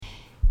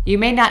You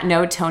may not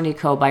know Toni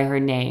Ko by her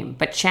name,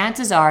 but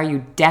chances are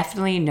you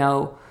definitely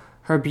know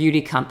her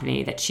beauty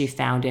company that she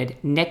founded,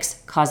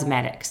 NYX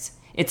Cosmetics.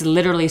 It's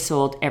literally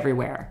sold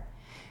everywhere.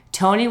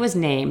 Toni was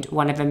named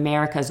one of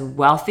America's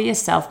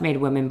wealthiest self-made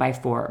women by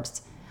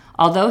Forbes.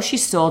 Although she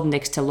sold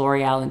NYX to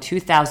L'Oreal in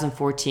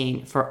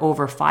 2014 for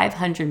over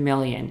 $500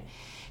 million,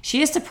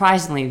 she is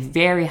surprisingly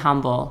very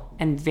humble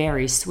and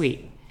very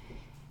sweet.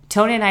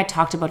 Toni and I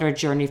talked about her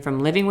journey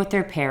from living with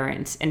her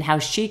parents and how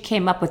she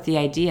came up with the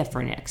idea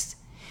for NYX.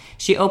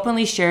 She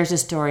openly shares the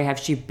story of how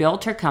she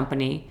built her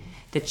company,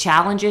 the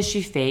challenges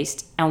she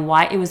faced, and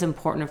why it was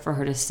important for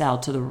her to sell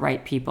to the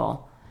right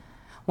people.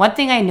 One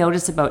thing I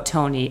notice about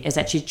Toni is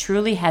that she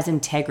truly has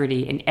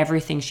integrity in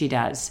everything she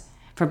does.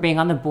 From being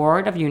on the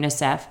board of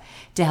UNICEF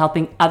to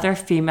helping other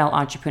female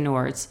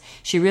entrepreneurs,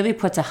 she really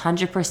puts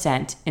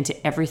 100%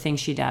 into everything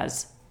she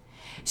does.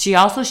 She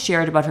also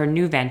shared about her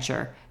new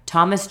venture,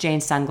 Thomas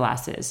Jane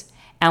Sunglasses,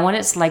 and what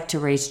it's like to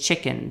raise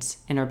chickens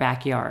in her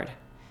backyard.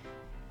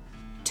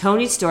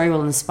 Toni's story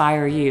will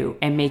inspire you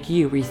and make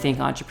you rethink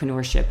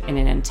entrepreneurship in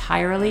an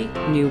entirely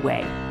new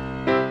way.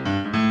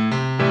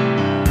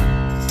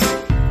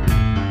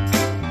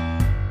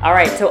 All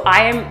right, so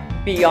I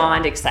am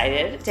beyond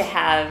excited to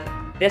have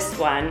this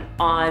one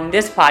on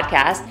this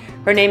podcast.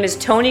 Her name is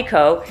Toni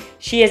Ko.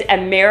 She is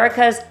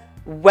America's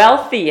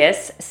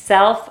wealthiest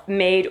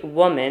self-made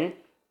woman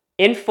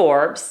in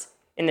Forbes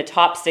in the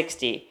top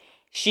 60.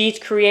 She's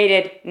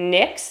created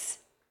NYX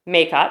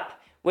Makeup,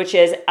 which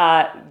is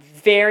a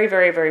very,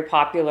 very, very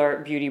popular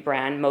beauty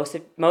brand. Most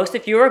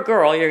if you're a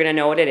girl, you're gonna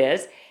know what it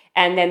is.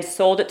 And then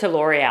sold it to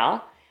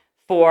L'Oreal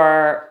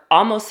for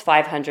almost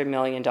 $500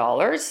 million.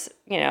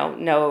 You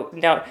know,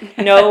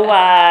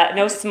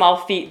 no small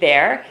feat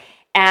there.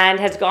 And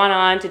has gone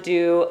on to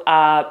do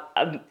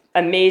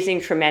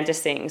amazing,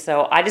 tremendous things.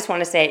 So I just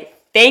want to say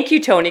thank you,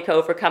 Toni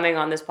Ko, for coming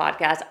on this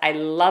podcast. I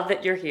love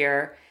that you're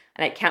here,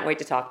 and I can't wait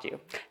to talk to you.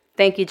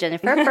 Thank you,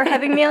 Jennifer, for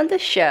having me on the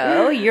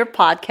show, your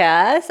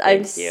podcast.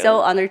 I'm so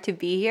honored to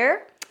be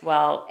here.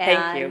 Well,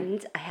 thank you.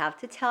 And I have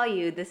to tell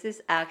you, this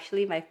is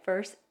actually my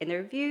first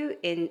interview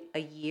in a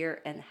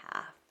year and a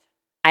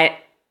half.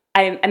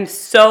 I'm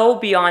so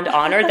beyond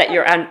honored that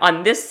you're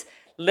on this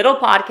little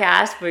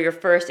podcast for your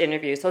first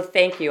interview. So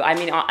thank you. I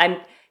mean,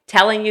 I'm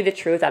telling you the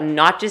truth. I'm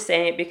not just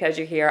saying it because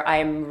you're here. I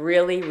am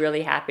really,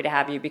 really happy to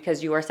have you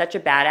because you are such a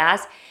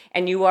badass,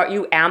 and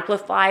you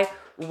amplify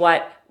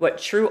what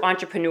true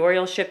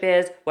entrepreneurship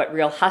is, what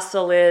real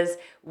hustle is,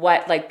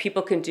 what like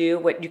people can do,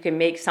 what you can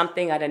make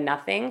something out of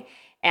nothing.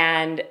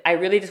 And I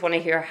really just want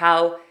to hear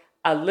how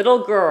a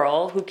little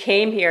girl who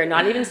came here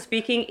not even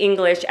speaking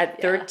English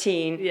at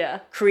 13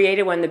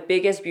 created one of the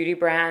biggest beauty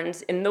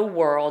brands in the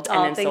world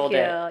and then sold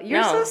it.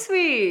 You're so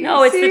sweet.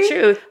 No, it's the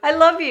truth. I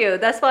love you.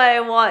 That's why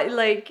I want,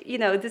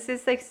 this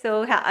is like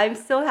I'm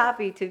so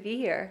happy to be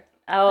here.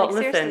 Oh,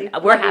 listen,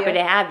 we're happy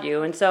to have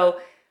you. And so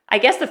I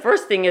guess the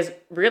first thing is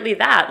really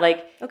that,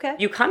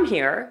 you come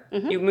here,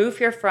 you move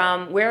here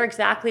from, where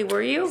exactly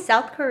were you?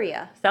 South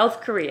Korea.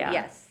 South Korea.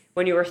 Yes.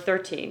 When you were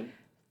 13.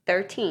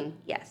 13,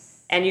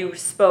 yes. And you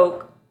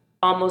spoke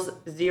almost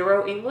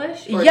zero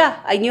English? Yeah,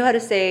 I knew how to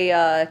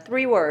say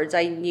 3 words.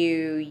 I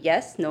knew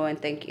yes, no,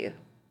 and thank you.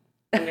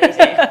 Amazing.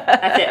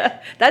 That's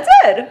it. That's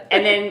it.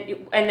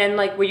 And then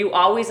were you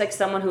always like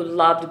someone who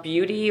loved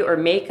beauty or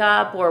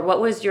makeup, or what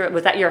was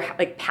that your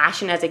like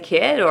passion as a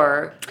kid,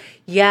 or?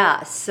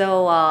 Yeah,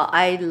 so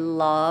I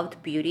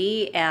loved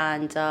beauty,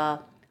 and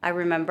I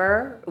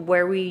remember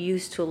where we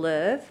used to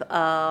live.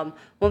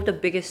 One of the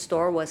biggest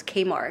store was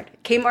Kmart.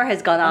 Kmart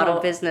has gone out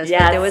of business,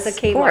 but there was a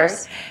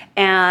Kmart.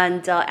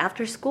 And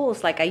after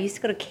schools, I used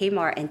to go to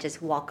Kmart and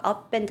just walk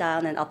up and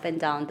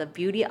down the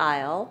beauty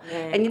aisle.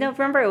 Mm. And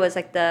remember it was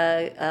like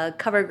the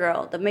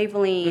CoverGirl, the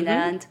Maybelline,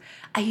 and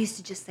I used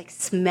to just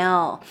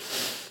smell,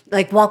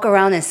 walk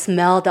around and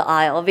smell the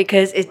aisle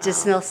because it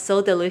just smells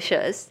so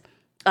delicious.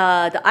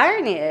 The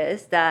irony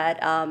is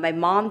that my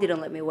mom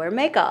didn't let me wear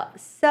makeup.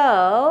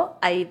 So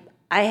I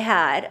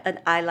had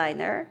an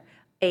eyeliner,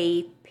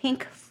 a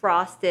pink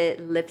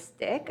frosted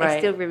lipstick. Right. I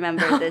still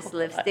remember this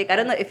lipstick. I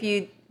don't know if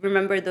you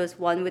remember those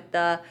one with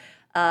the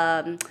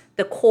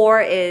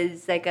core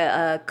is like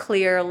a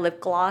clear lip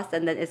gloss,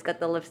 and then it's got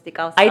the lipstick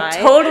outside. I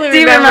totally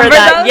remember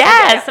that. Those?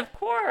 Yes, of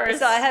course.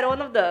 So I had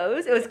one of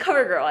those. It was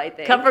CoverGirl, I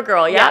think.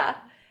 CoverGirl, yeah.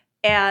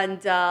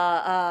 And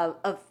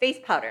a face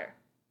powder.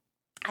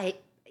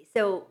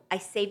 So I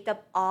saved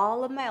up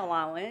all of my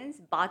allowance,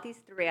 bought these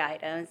 3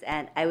 items,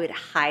 and I would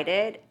hide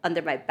it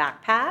under my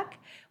backpack.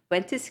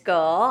 Went to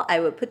school, I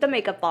would put the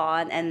makeup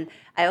on, and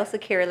I also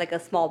carried a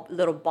small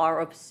little bar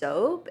of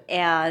soap,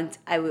 and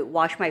I would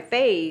wash my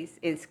face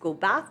in school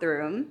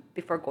bathroom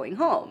before going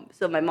home.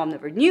 So my mom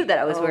never knew that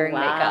I was wearing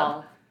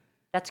makeup.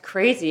 That's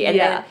crazy.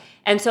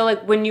 And so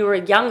when you were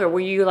younger, were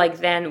you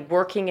then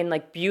working in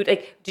beauty?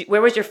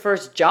 Where was your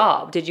first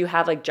job? Did you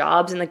have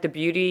jobs in the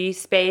beauty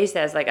space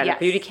as a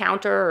beauty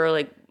counter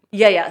or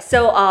Yeah.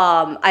 So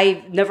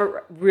I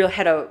never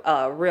had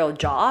a real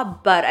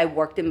job, but I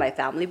worked in my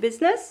family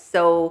business.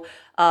 So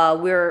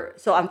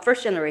I'm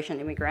first generation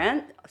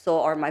immigrant.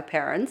 So are my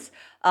parents.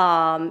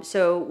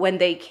 So when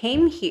they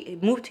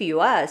moved to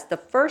US, the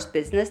first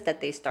business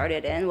that they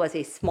started in was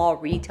a small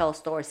retail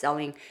store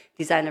selling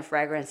designer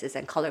fragrances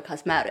and color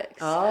cosmetics.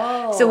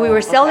 Oh, so we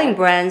were selling okay.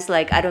 brands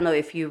like, I don't know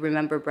if you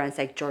remember brands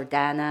like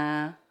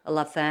Jordana,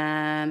 La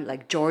Femme,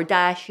 like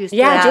Jordache used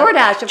to have.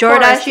 Jordache, of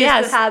Jordache course, used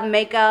yes. to have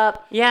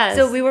makeup. Yes.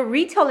 So we were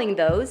retailing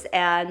those,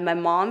 and my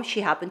mom, she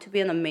happened to be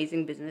an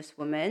amazing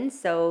businesswoman.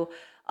 So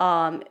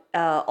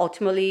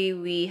ultimately,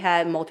 we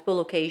had multiple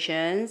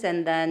locations,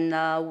 and then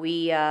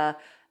we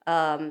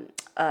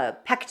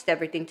packaged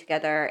everything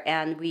together,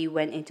 and we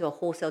went into a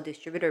wholesale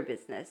distributor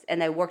business.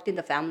 And I worked in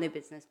the family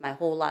business my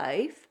whole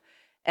life.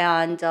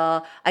 And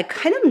I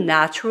kind of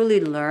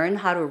naturally learned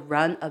how to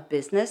run a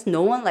business.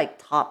 No one like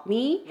taught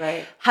me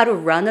Right. how to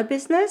run a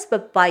business,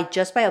 but by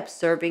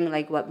observing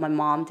like what my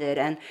mom did,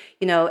 and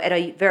at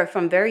a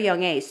from very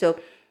young age. So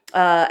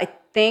I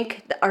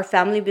think our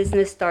family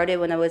business started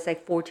when I was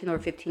like 14 or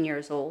 15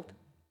 years old,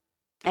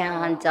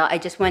 and I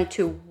just went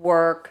to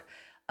work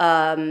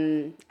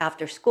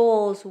after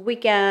schools,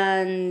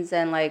 weekends,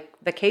 and like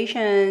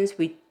vacations.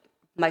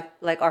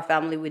 Our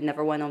family, we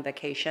never went on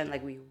vacation.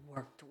 Like we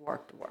worked.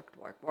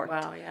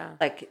 Wow, yeah.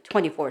 Like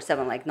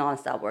 24/7, like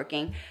nonstop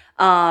working.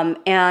 I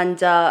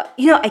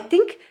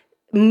think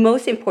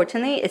most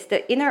importantly is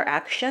the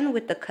interaction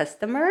with the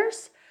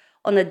customers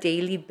on a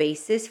daily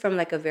basis from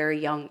like a very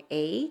young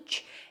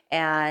age,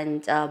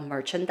 and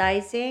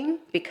merchandising,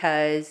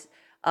 because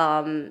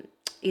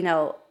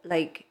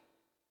like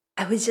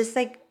I was just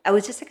like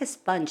a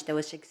sponge that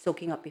was like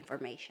soaking up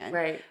information.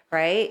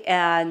 Right.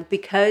 And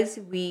because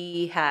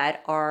we had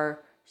our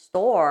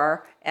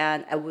store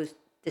and I was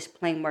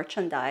displaying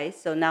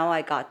merchandise, so now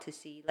I got to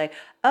see like,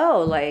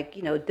 oh, like,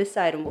 this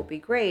item will be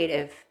great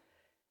if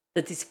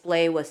the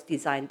display was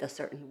designed a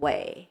certain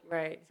way.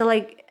 Right. So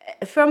like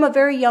from a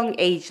very young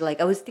age, like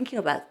I was thinking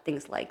about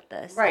things like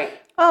this. Right.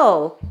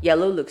 Oh,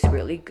 yellow looks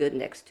really good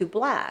next to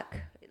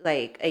black.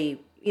 Like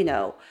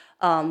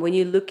when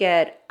you look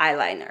at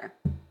eyeliner,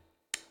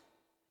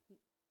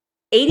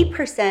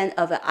 80%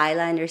 of an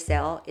eyeliner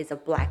sale is a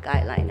black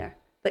eyeliner.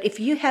 But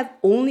if you have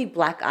only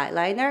black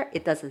eyeliner,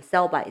 it doesn't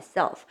sell by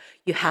itself.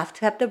 You have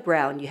to have the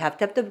brown, you have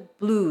to have the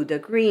blue, the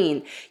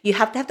green. You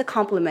have to have the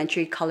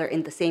complementary color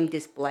in the same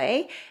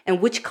display.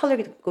 And which color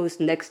goes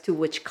next to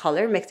which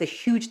color makes a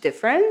huge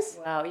difference.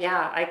 Wow,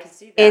 yeah, I can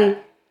see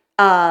that.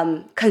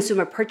 In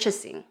consumer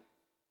purchasing.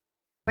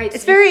 Right.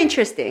 It's very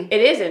interesting.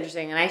 It is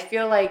interesting. And I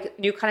feel like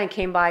you kind of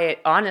came by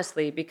it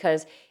honestly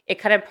because it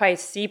kind of probably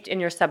seeped in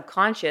your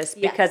subconscious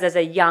because as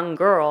a young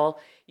girl,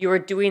 you were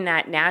doing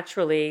that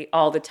naturally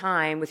all the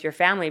time with your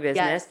family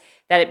business,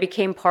 that it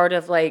became part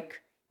of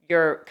like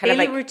your kind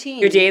daily of like routine.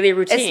 Your daily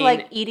routine. It's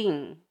like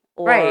eating,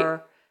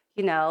 or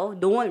no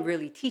one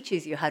really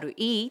teaches you how to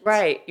eat.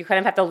 Right. You kind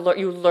of have to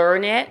you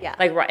learn it. Yeah.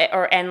 Like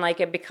and like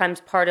it becomes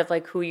part of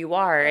like who you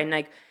are, and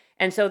like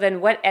and so then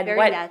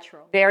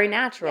natural. Very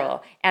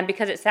natural. Yeah. And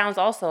because it sounds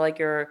also like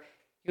you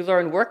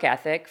learn work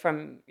ethic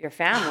from your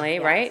family,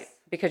 right?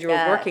 Because you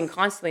were working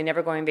constantly,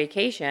 never going on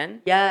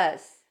vacation.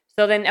 Yes.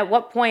 So then at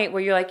what point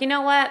were you like, you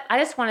know what? I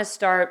just want to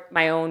start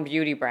my own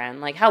beauty brand.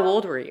 Like, how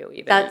old were you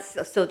even?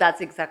 That's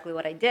exactly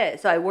what I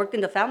did. So I worked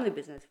in the family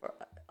business for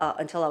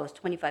until I was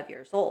 25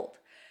 years old.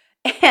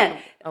 And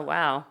oh,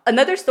 wow.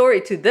 Another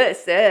story to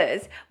this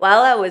is,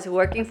 while I was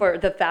working for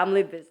the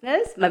family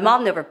business, my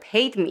mom never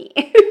paid me.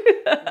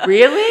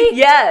 Really?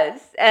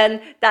 Yes.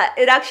 And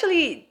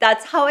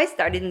that's how I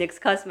started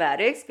NYX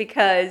Cosmetics,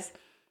 because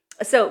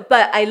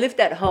but I lived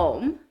at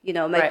home.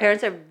 My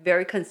parents are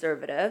very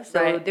conservative.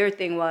 So their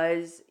thing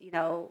was,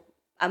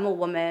 I'm a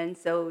woman,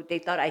 so they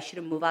thought I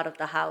shouldn't move out of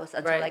the house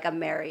until like I'm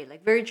married,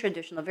 like very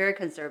traditional, very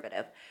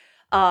conservative.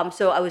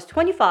 So I was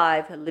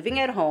 25, living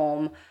at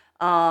home,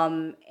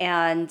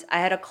 and I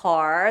had a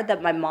car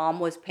that my mom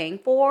was paying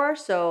for,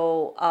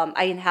 so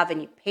I didn't have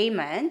any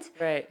payment.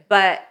 Right.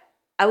 But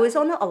I was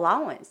on an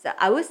allowance.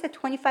 I was a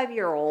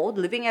 25-year-old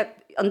living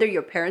under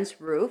your parents'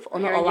 roof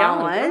on an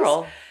allowance. Young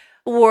girl.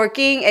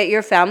 Working at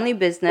your family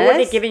business. What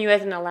were they giving you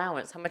as an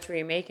allowance? How much were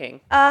you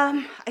making?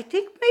 I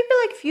think maybe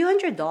like a few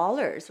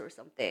 $100s or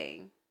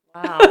something.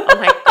 Wow! Oh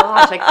my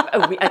gosh!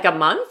 Like a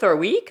month or a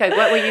week? Like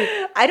what were you?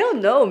 I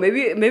don't know.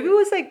 Maybe it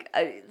was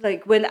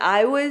like when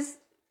I was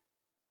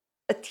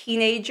a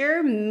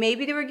teenager.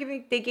 Maybe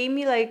they gave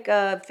me like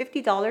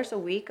 $50 a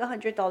week,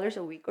 $100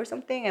 a week or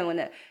something. And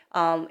when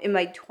in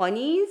my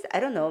 20s, I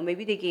don't know.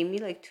 Maybe they gave me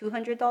like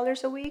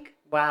 $200 a week.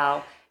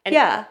 Wow.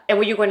 And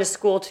were you going to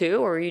school too,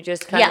 or were you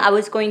just kind of... I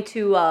was going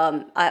to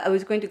I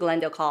was going to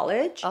Glendale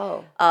College.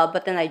 Oh.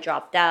 But then I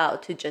dropped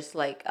out to just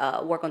like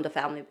work on the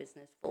family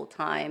business full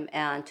time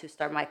and to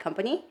start my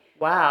company.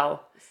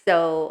 Wow.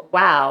 So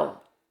wow.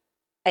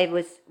 I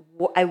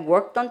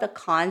worked on the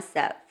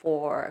concept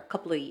for a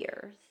couple of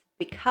years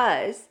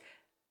because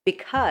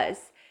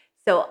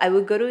so I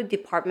would go to a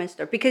department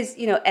store because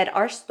at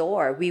our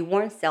store we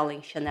weren't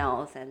selling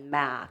Chanel's and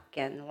MAC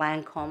and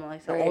Lancome,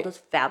 like all those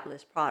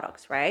fabulous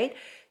products, right?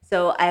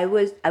 So I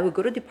would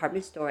go to a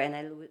department store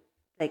and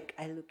I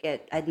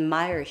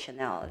admire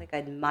Chanel, like I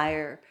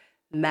admire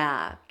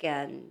MAC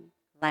and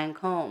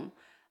Lancome,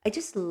 I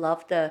just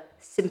love the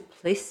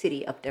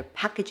simplicity of their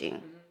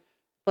packaging,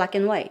 black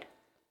and white,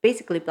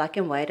 basically black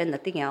and white and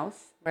nothing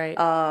else. Right.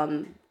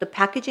 The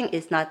packaging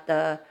is not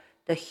the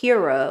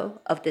hero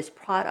of this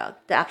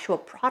product. The actual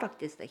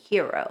product is the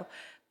hero.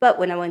 But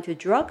when I went to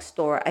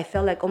drugstore, I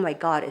felt like, oh my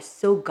God, it's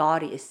so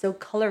gaudy, it's so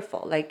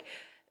colorful. Like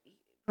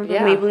remember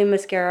Yeah. Maybelline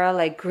mascara,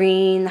 like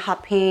green,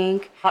 hot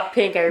pink, Hot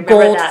pink, I remember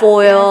gold that.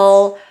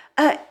 foil.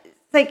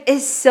 Like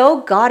it's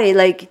so gaudy.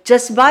 Like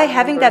just by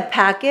having that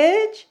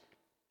package,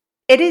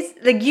 it is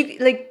like you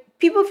like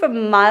people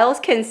from miles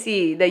can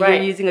see that Right.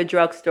 you're using a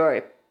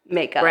drugstore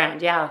makeup.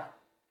 Brand, yeah.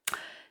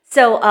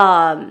 So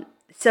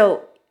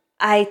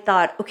I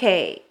thought,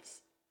 okay,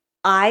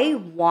 I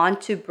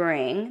want to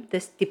bring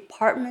this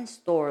department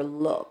store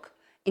look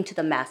into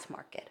the mass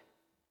market.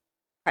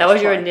 That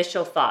was your Price point.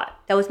 initial thought.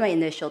 That was my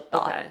initial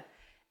thought. Okay.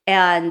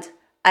 And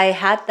I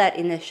had that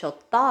initial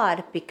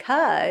thought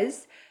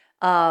because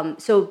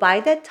so by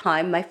that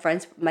time my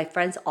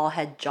friends all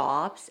had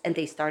jobs and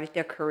they started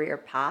their career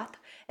path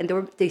and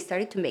they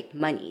started to make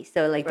money.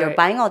 So like they're Right.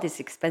 buying all this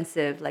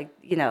expensive like,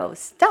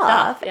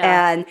 stuff.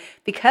 yeah. And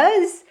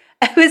because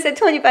I was a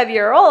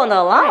 25-year-old on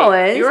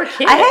allowance, You were a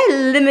kid. I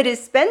had limited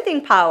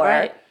spending power.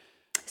 Right.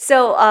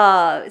 So,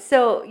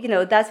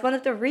 that's one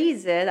of the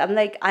reasons I'm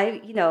like,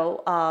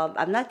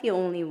 I'm not the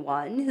only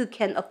one who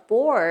can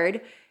afford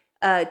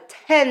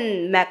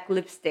 10 MAC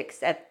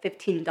lipsticks at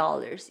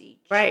 $15 each.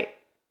 Right.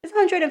 It's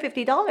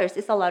 $150.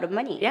 It's a lot of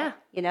money. Yeah.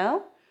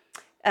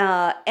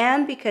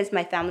 And because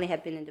my family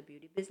had been in the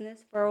beauty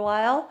business for a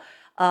while,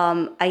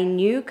 I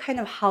knew kind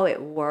of how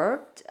it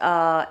worked.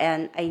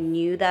 And I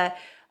knew that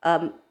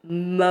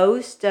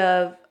most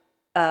of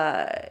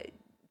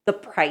the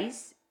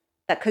price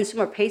that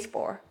consumer pays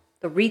for,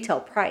 the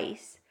retail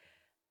price,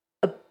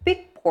 a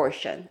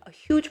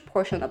huge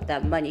portion of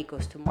that money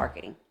goes to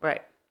marketing.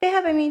 Right. They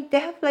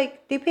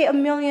pay $1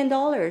 million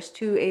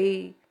to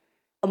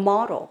a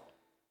model.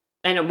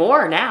 And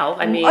more now.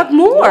 I mean, yeah.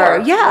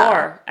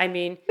 More. I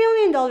mean, $1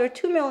 million,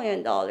 $2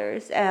 million.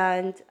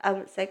 And I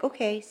was like,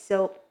 okay,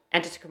 so.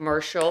 and just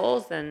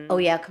commercials and. Oh,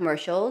 yeah,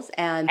 commercials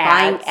and Ads,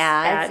 buying ads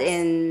ads.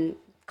 in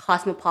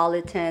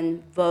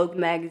Cosmopolitan, Vogue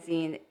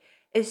magazine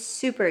is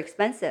super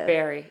expensive.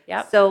 Very.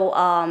 Yep.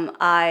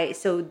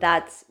 So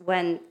that's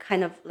when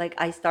kind of like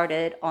I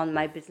started on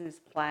my business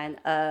plan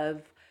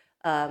of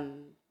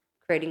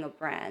creating a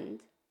brand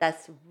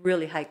that's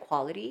really high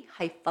quality,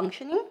 high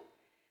functioning,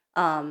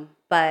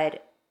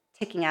 but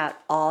taking out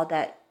all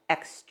that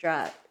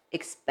extra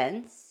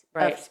expense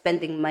Right. of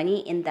spending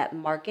money in that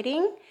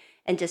marketing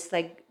and just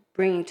like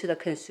bringing to the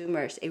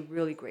consumers a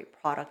really great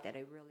product at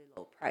a really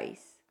low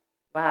price.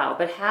 Wow.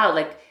 But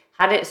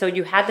so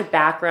you had the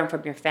background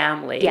from your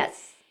family.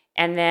 Yes.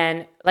 And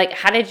then, like,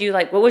 how did you,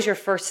 like, what was your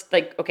first,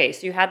 like, okay,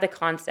 so you had the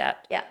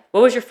concept. Yeah.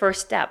 What was your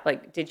first step?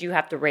 Like, did you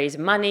have to raise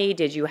money?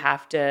 Did you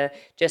have to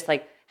just,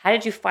 like, how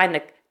did you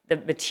find the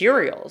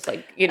materials?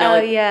 Like,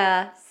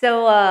 Yeah.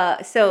 So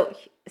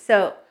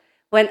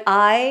when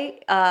I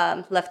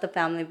left the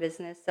family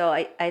business, so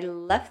I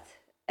left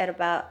at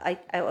about,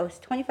 I was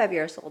 25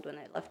 years old when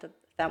I left the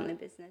family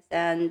business.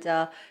 And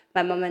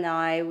my mom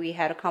and we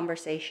had a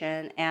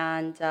conversation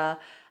and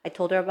I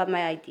told her about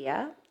my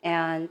idea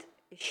and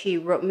she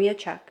wrote me a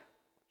check.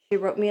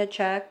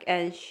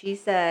 And she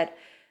said,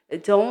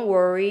 don't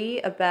worry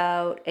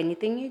about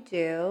anything you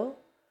do.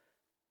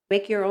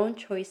 Make your own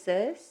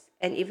choices.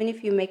 And even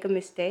if you make a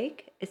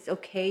mistake, it's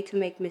okay to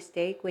make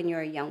mistake when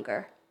you're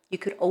younger. You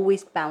could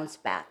always bounce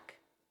back.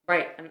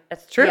 Right. And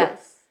that's true.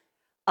 Yes.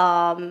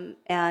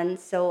 And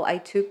so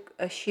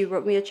she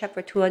wrote me a check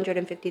for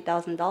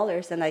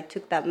 $250,000 and I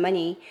took that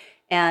money.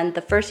 And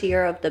the first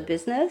year of the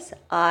business,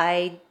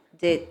 I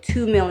did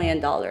 $2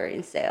 million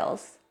in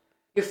sales.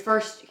 Your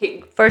First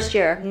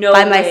year, No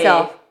by way.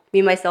 myself.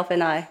 Me, myself,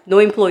 and I. No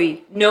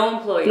employee. No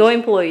employees. No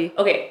employee.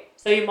 Okay.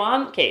 So your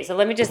mom, okay, so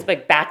let me just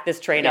like back this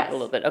train up a Yes.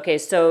 little bit. Okay,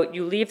 so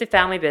you leave the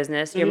family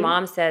business. Your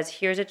mom says,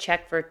 here's a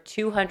check for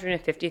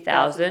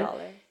 $250,000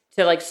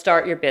 to like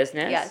start your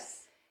business.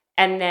 Yes.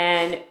 And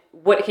then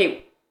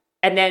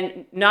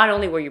not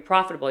only were you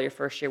profitable your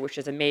first year, which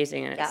is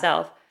amazing in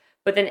itself,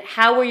 but then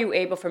how were you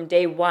able from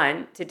day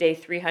 1 to day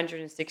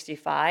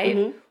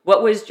 365?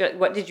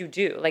 What did you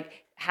do?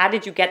 Like, how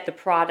did you get the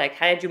product?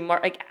 How did you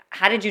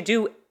how did you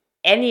do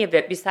any of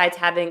it besides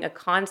having a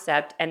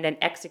concept and then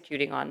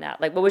executing on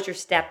that? Like, what was your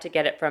step to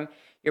get it from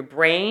your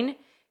brain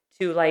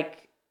to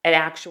like an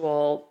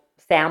actual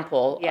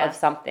sample of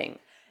something?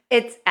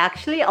 It's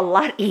actually a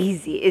lot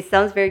easy. It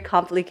sounds very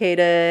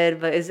complicated,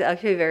 but it's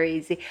actually very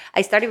easy.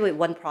 I started with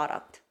one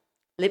product,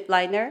 lip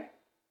liner.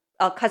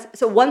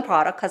 One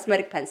product,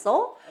 cosmetic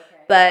pencil.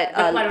 Okay. But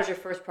lip liner was your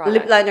first product.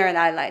 Lip liner and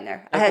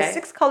eyeliner. I Okay. had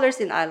 6 colors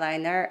in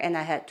eyeliner and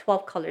I had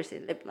 12 colors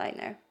in lip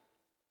liner.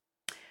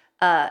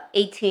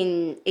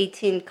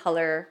 18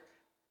 color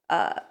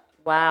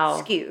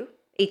Wow. SKU,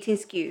 18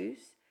 SKUs,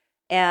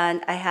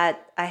 and I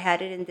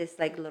had it in this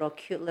like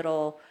cute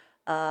little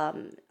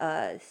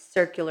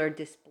circular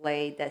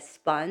display that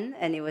spun,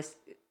 and it was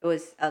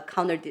a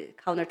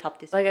countertop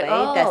display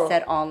that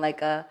set on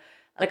like a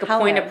Like a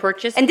point of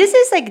purchase? And this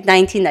is like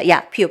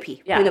POP,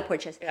 Yeah. point of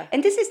purchase. Yeah.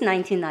 And this is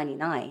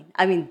 1999.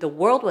 I mean, the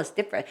world was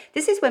different.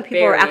 This is when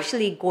people were Very.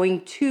 actually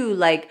going to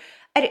like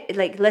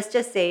let's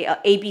just say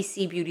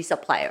ABC beauty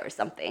supplier or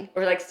something.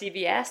 Or like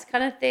CVS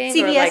kind of thing?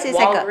 CVS or like is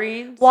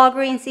Walgreens? like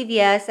Walgreens,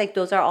 CVS, like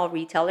those are all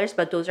retailers,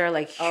 but those are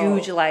like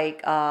huge Oh. like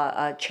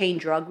chain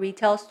drug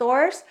retail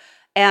stores.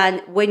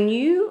 And when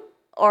you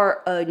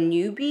are a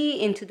newbie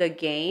into the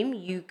game,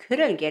 you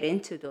couldn't get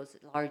into those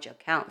large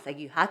accounts. Like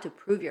you had to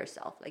prove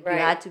yourself. Like you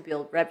Right. had to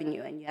build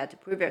revenue and you had to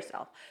prove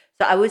yourself.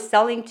 So I was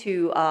selling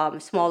to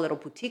small little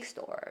boutique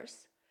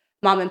stores,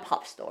 mom and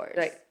pop stores.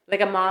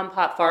 Like a mom and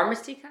pop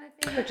pharmacy kind of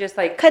thing? Or just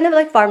like... Kind of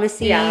like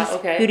pharmacies, Yeah,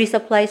 okay. beauty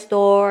supply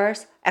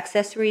stores,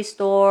 accessory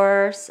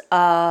stores,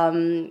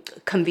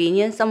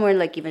 convenience, somewhere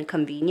like even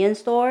convenience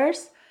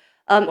stores.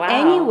 Wow.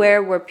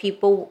 Anywhere where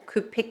people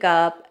could pick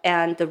up,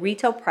 and the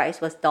retail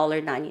price was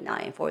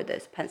 $1.99 for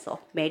this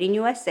pencil, made in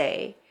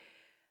USA.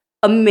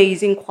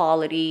 Amazing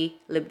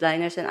quality lip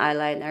liners and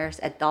eyeliners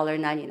at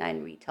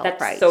 $1.99 retail That's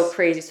price. so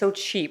crazy, so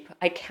cheap.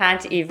 I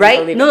can't even Right?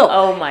 believe No. it.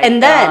 Oh my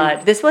and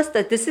God.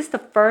 then this is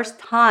the first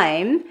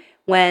time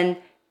when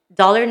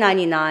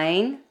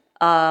 $1.99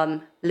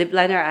 lip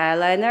liner,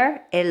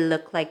 eyeliner, it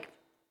looked like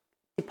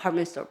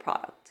department store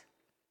product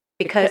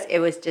because it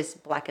was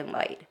just black and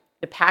white.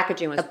 The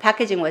packaging was... The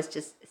packaging was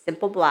just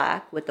simple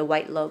black with the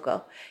white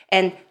logo.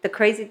 And the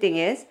crazy thing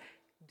is,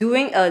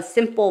 doing a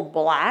simple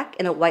black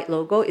and a white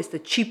logo is the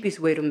cheapest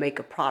way to make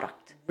a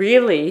product.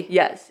 Really?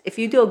 Yes. If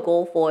you do a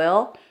gold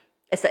foil,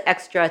 it's an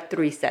extra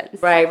 3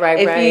 cents. Right.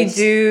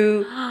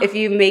 If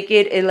you make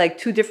it in like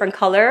 2 different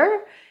color,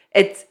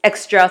 it's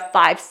extra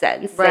 5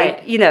 cents. Right.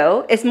 Like,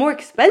 it's more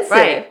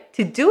expensive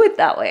to do it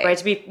that way. Right,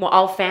 to be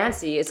all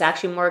fancy, it's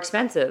actually more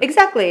expensive.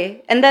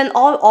 Exactly. And then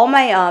all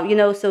my,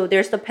 so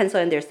there's the pencil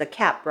and there's the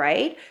cap,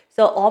 right?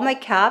 So all my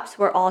caps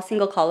were all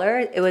single color.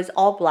 It was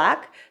all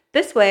black.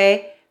 This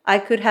way, I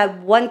could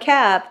have one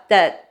cap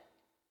that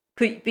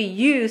could be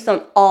used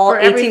on all For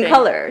 18 everything.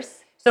 colors.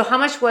 So how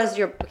much was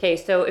your... Okay,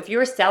 so if you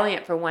were selling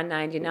it for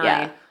 $1.99...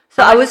 Yeah.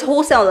 So I was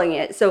wholesaling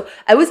it. So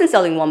I wasn't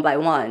selling one by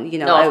one.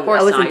 No, of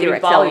course I wasn't not. You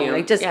direct volume.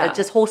 selling, like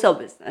just wholesale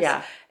business.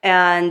 Yeah.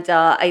 And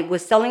I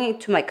was selling it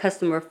to my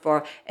customer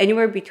for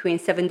anywhere between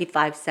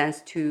 75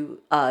 cents to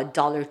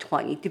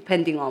 $1.20,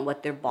 depending on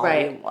what their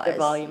volume was. The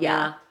volume,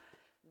 yeah.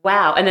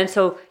 Wow. And then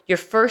so your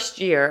first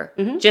year,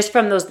 just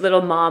from those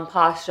little mom and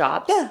pop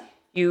shops,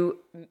 you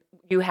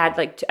had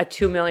like a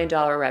 $2 million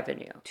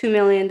revenue. $2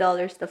 million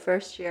the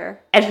first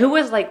year. And who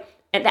was like...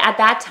 And at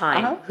that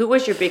time, who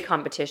was your big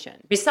competition?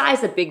 Besides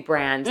the big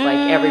brands,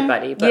 like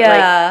everybody. But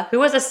like, who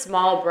was a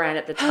small brand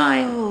at the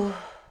time?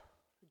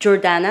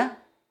 Jordana.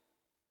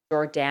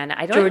 Jordana.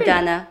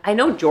 I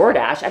know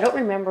Jordache. I don't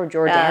remember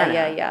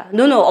Jordana. Yeah.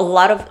 No. A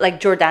lot of, like,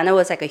 Jordana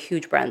was like a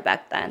huge brand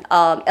back then.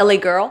 LA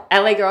Girl.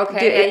 LA Girl,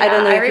 okay. I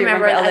don't know if you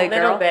remember remember LA a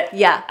little Girl. bit.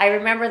 Yeah. I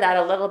remember that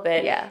a little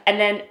bit. Yeah. And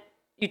then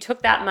you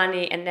took that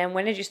money, and then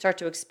when did you start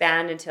to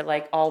expand into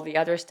like all the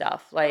other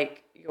stuff?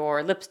 Like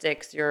your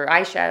lipsticks, your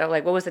eyeshadow,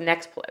 like what was the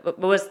next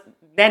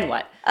then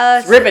what?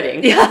 It's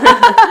riveting.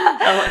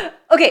 Yeah.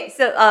 Okay,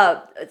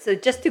 so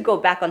just to go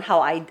back on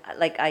how I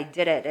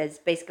did it is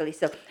basically,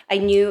 so I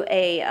knew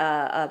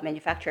a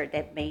manufacturer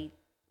that made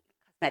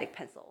cosmetic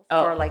pencils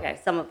for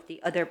some of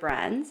the other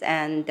brands,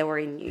 and they were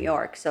in New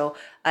York. So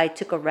I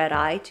took a red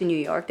eye to New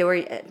York. They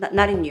were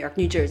not in New York,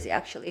 New Jersey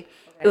actually.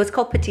 It was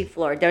called Petit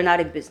Fleur. They're not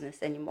in business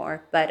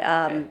anymore, but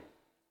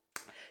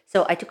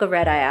so I took a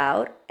red eye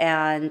out,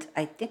 and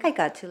I think I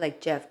got to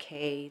like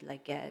JFK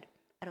like at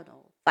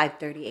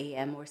 5:30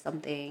 a.m. or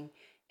something,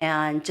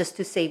 and just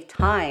to save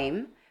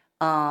time,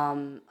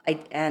 and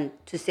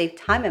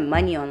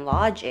money on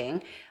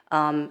lodging,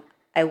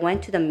 I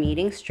went to the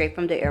meeting straight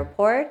from the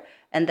airport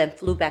and then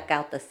flew back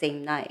out the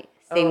same night,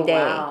 same day.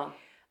 Wow.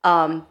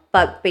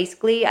 But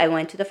basically, I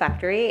went to the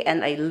factory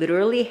and I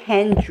literally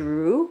hand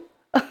drew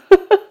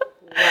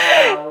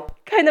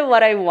kind of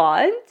what I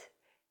want.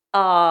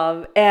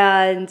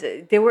 And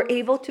they were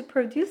able to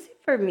produce it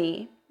for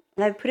me.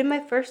 And I put in my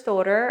first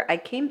order. I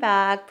came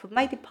back, put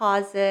my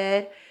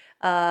deposit,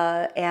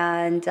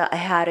 and I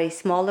had a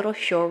small little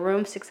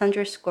showroom,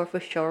 600 square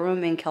foot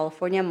showroom in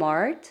California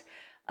Mart,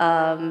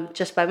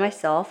 just by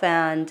myself.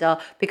 And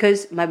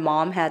because my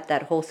mom had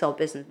that wholesale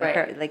business,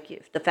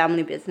 the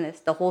family business,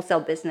 the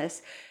wholesale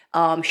business,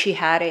 she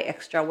had an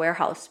extra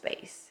warehouse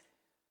space.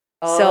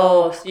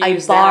 So I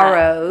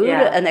borrowed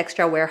an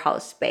extra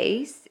warehouse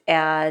space.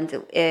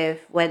 And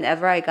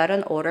whenever I got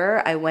an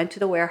order, I went to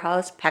the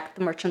warehouse, packed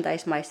the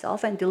merchandise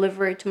myself, and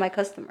delivered it to my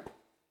customer.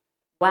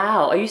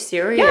 Wow, are you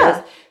serious?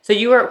 Yeah. So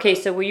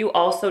were you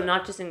also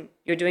not just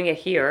you're doing it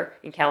here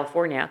in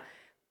California?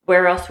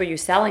 Where else were you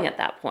selling at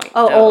that point?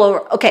 Oh, all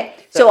over. Okay,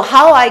 so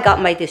how I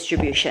got my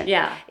distribution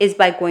is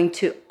by going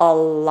to a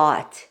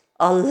lot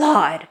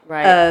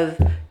of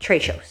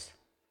trade shows.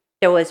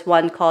 There was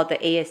one called the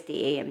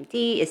ASD/AMD.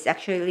 It's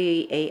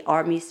actually a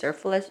Army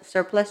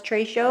surplus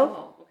trade show.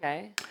 Oh,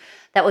 okay.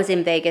 That was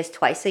in Vegas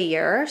twice a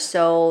year.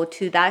 So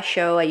to that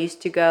show, I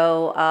used to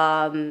go.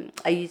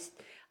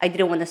 I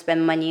didn't want to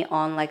spend money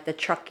on like the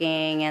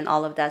trucking and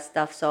all of that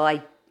stuff. So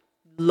I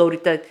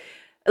loaded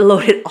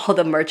all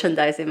the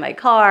merchandise in my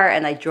car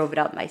and I drove it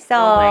out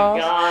myself. Oh my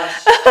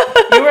gosh.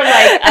 You were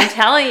like, I'm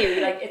telling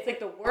you, like it's like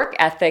the work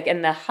ethic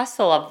and the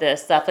hustle of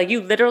this stuff. Like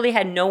you literally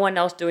had no one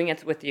else doing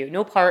it with you.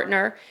 No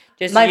partner,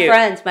 just my you.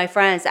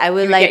 friends. I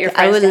would get your I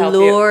friends would to help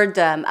lure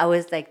them. I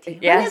was like, do you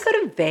want to go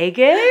to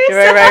Vegas?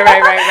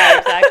 Right,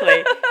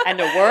 exactly. And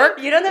to work.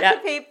 You don't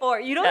have to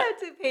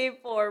pay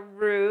for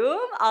room.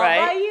 I'll Right.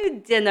 buy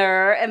you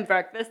dinner and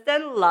breakfast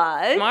and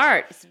lunch.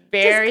 Smart. It's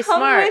very Just come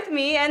smart. with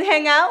me and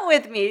hang out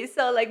with me.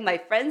 So like my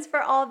friends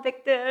were all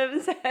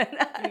victims.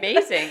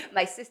 Amazing.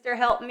 My sister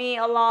helped me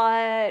a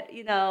lot,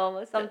 you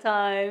know,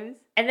 sometimes.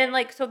 And then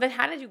like, so then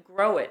how did you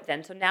grow it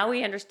then? So now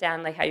we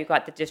understand like how you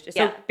got the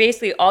distribution. Yeah. So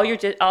basically all your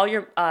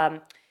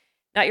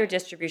not your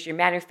distribution, your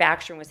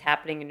manufacturing was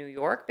happening in New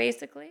York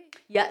basically?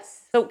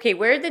 Yes. So, okay,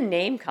 where did the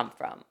name come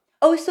from?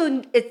 Oh,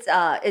 so it's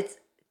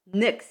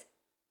Nyx,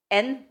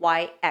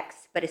 Nyx,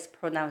 but it's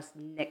pronounced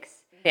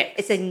Nyx. Nyx.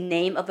 It's a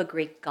name of a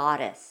Greek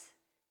goddess.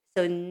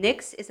 So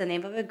Nyx is the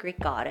name of a Greek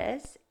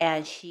goddess,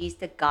 and she's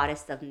the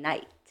goddess of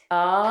night.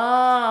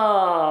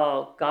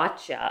 Oh,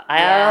 gotcha.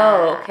 Yeah.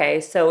 Oh, okay.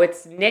 So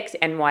it's Nyx,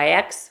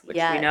 NYX, which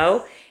we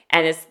know,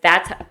 and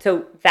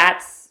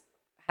that's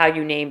how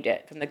you named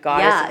it, from the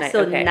goddess of night.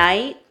 So okay.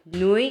 night,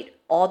 nuit,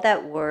 all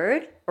that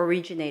word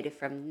originated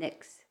from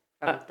Nyx,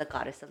 from the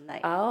goddess of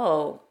night.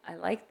 Oh, I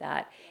like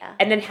that. Yeah.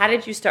 And then how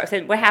did you start?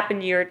 So what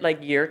happened year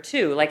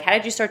two? Like how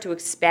did you start to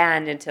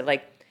expand into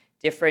like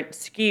different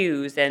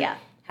SKUs and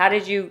how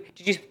did you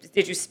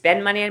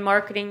spend money on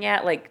marketing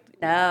yet? Like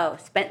no,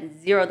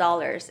 spent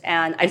 $0,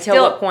 and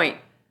until what point?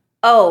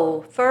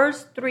 Oh,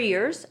 first 3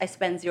 years I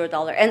spent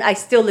 $0, and I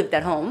still lived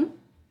at home.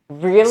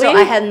 Really? So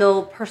I had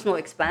no personal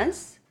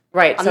expense.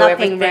 Right. I'm not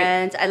paying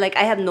rent.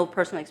 I have no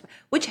personal expense,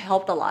 which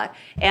helped a lot.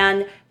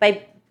 And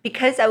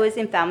because I was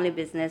in family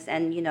business,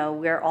 and you know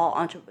we're all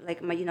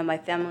my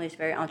family is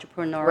very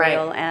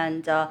entrepreneurial, right.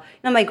 and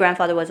my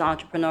grandfather was an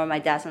entrepreneur, my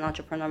dad's an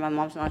entrepreneur, my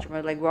mom's an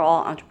entrepreneur. Like we're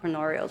all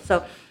entrepreneurial.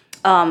 So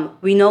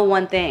we know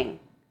one thing: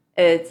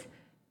 it's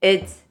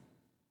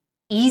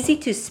easy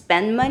to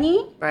spend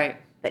money, right?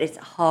 But it's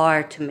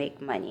hard to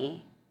make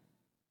money.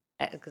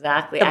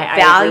 Exactly. The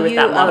I agree with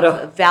that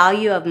motto.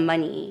 Value of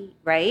money,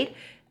 right?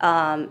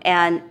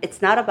 And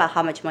it's not about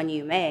how much money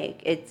you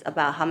make. It's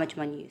about how much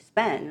money you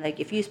spend.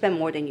 Like if you spend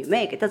more than you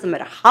make, it doesn't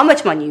matter how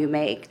much money you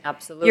make.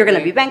 Absolutely. You're going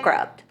to be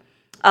bankrupt.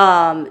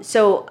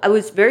 So I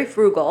was very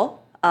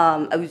frugal.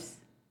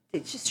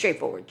 It's just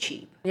straightforward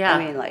cheap. Yeah. I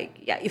mean,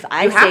 if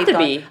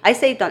I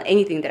saved on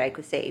anything that I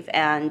could save.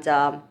 And,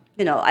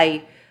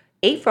 I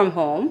ate from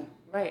home.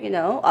 Right.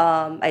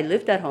 I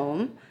lived at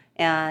home.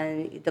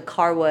 And the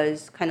car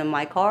was kind of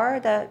my car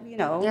that,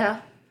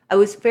 Yeah. I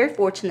was very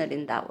fortunate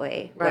in that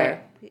way. Right.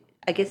 Where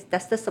I guess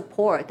that's the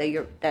support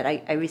that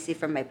I received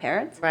from my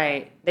parents.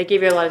 Right. They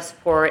gave you a lot of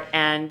support,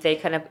 and they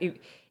kind of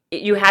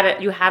you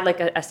had like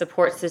a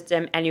support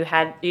system, and you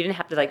didn't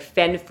have to like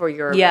fend for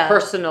your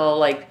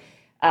personal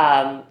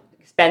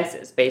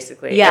expenses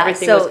basically. Yeah.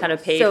 Everything was kind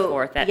of paid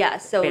for.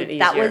 So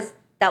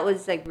that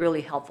was like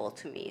really helpful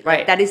to me. Like,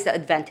 right. That is the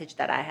advantage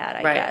that I had,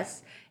 I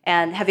guess.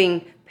 And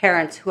having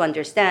parents who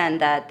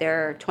understand that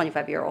their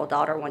 25-year-old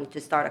daughter wanted to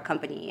start a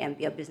company and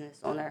be a business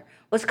owner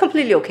was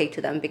completely okay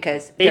to them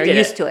because they're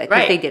used to it.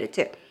 Because they did it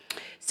too.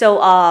 So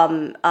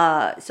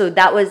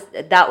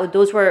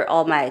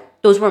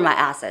those were my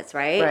assets,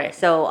 right? Right.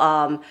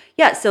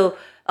 So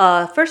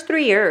first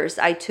 3 years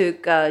I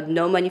took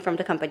no money from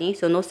the company,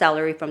 so no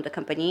salary from the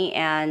company,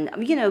 and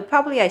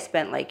probably I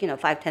spent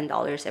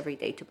 $5-10 every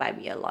day to buy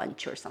me a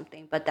lunch or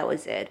something, but that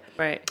was it.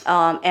 Right.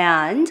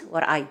 And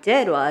what I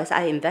did was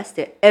I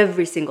invested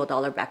every single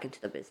dollar back into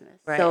the business.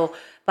 Right. So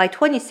by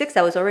 26,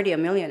 I was already a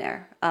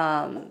millionaire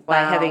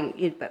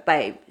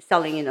by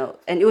selling,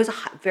 and it was a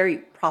very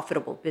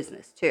profitable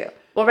business too.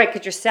 Well, right,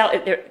 because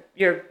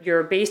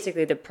you're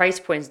basically the price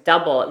point's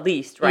double at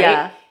least, right?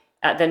 Yeah.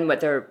 Than what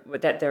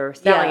they're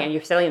selling, and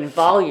you're selling in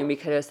volume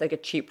because it's like a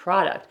cheap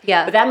product.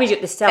 Yeah, but that means you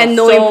have to sell and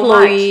no so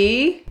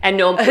employee, much. And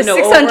no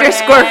 600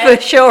 square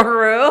foot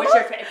showroom. Which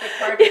are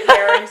for your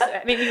parents.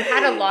 I mean, you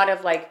had a lot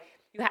of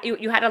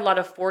you had a lot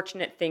of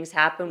fortunate things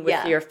happen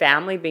with your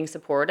family being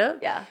supportive.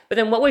 Yeah. But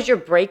then, what was your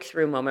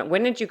breakthrough moment?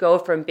 When did you go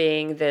from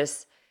being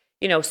this,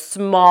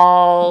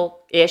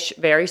 small-ish,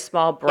 very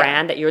small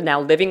brand that you're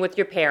now living with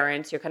your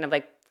parents? You're kind of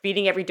like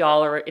feeding every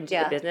dollar into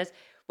the business.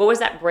 What was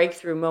that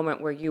breakthrough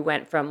moment where you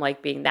went from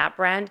like being that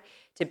brand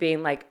to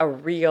being like a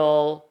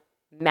real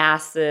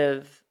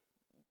massive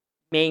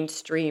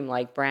mainstream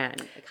like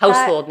brand, like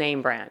household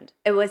name brand?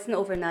 It wasn't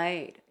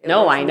overnight.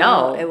 I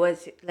know. It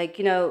was like,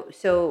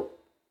 so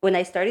when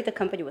I started the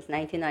company was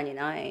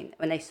 1999.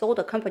 When I sold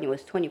the company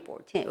was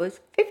 2014. It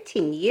was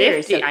 15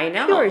 years of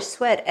pure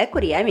sweat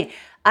equity. I mean,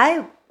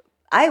 I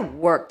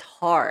worked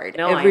hard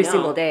every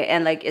single day.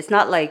 And like, it's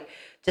not like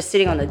just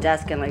sitting on the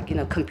desk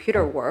and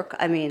computer work.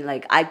 I mean,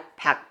 like I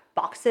packed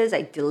boxes.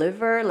 I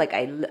deliver. Like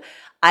I'm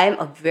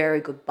a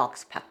very good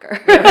box packer.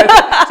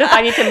 So if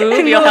I need to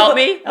move, you'll help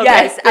me? Okay,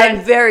 yes, good.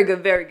 I'm very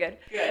good, very good.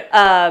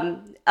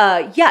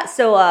 Yeah,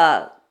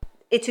 so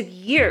it took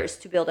years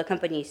to build a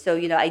company. So,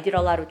 I did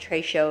a lot of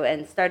trade show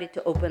and started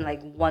to open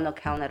like one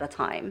account at a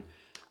time.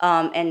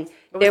 And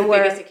What was the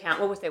biggest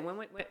account? What was that?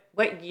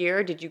 What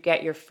year did you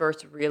get your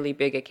first really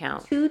big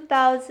account?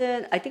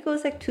 2000, I think it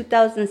was like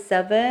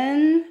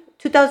 2007,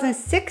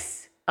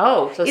 2006.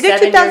 Oh, so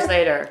 7 years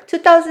later.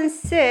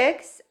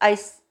 2006, I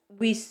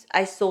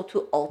sold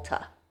to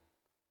Ulta.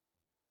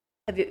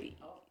 Have you?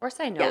 Of course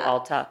I know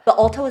Ulta. But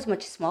Ulta was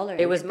much smaller.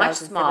 It was much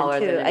smaller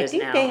than it is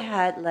now. I think they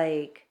had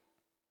like...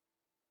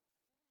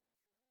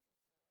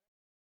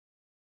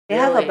 They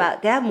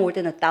have more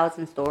than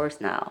 1,000 stores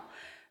now.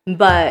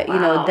 But,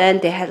 then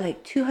they had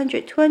like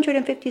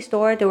 250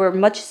 stores. They were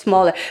much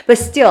smaller. But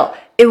still,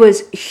 it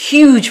was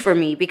huge for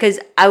me because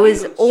I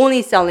was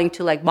only selling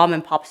to like mom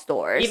and pop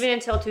stores. Even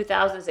until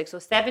 2006. So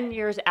 7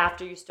 years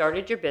after you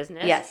started your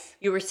business, yes,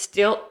 you were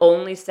still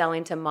only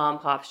selling to mom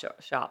and pop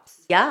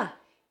shops. Yeah.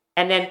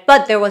 And then...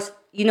 But there was,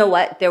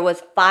 there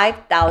was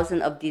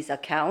 5,000 of these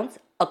accounts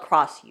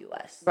across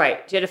U.S.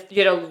 Right. You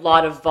had a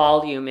lot of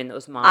volume in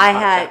those mom and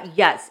pop shops.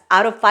 Yes.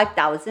 Out of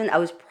 5,000, I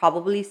was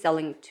probably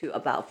selling to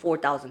about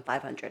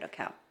 4,500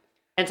 accounts.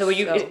 And so were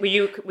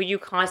you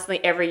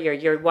constantly every year?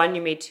 Year 1,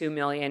 you made $2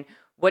 million.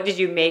 What did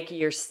you make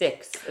year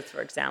 6,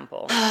 for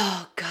example?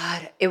 Oh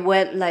God, it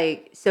went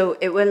like 2,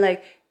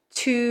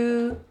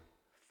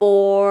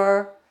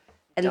 4,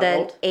 and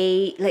Doubled. then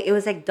 8. Like it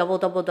was like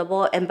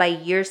double. And by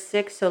year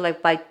 6, so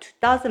like by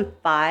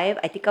 2005,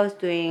 I think I was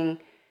doing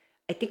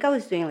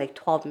like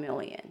 12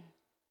 million.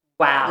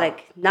 Wow.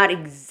 Like not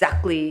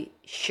exactly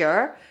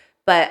sure,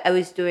 but I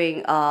was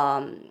doing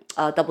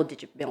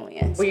double-digit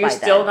millions. Were you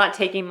still not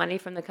taking money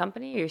from the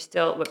company? You're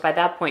still, by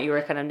that point, you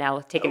were kind of now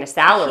taking a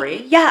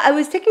salary. Yeah, I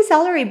was taking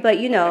salary, but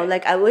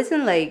like I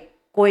wasn't like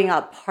going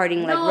out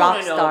partying like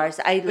rock stars.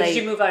 Did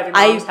you move out of your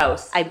mom's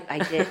house? I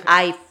did.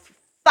 I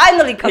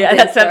finally convinced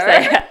that's what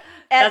I'm her. saying.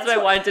 That's what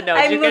I wanted to know.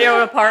 Did you get your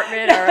own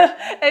apartment? Or?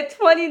 At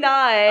 29,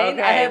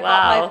 Okay, I had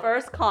bought my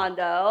first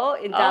condo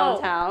in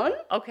downtown.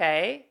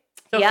 Okay.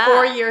 So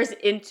 4 years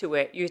into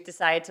it, you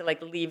decided to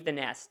like leave the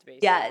nest,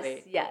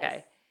 basically. Yes.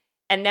 Okay.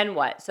 And then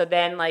what? So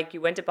then like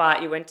you went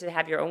to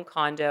have your own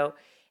condo,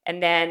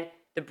 and then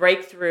the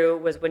breakthrough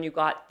was when you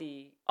got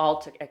the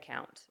Ulta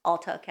account.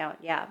 Ulta account,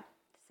 yeah.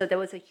 So there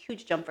was a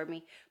huge jump for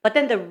me. But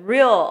then the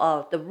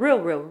real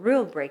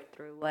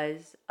breakthrough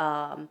was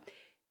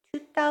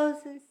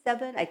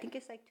 2007. I think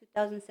it's like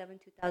 2007,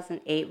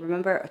 2008.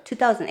 Remember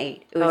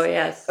 2008? It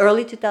was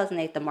early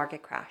 2008. The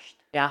market crashed.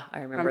 Yeah, I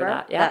remember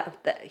that. Yeah,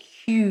 that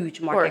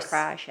huge market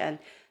crash, and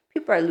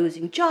people are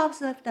losing jobs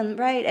left and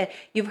right. And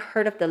you've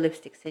heard of the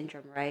lipstick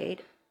syndrome,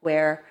 right?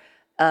 Where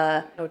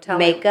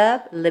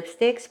makeup,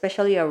 lipstick,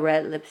 especially a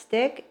red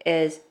lipstick,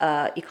 is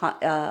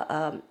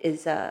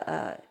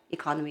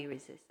economy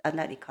resistant.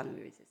 Not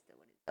economy resistant.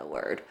 What is the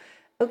word?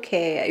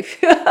 Okay, I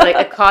feel like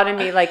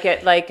economy,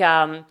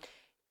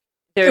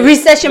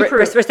 recession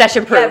proof.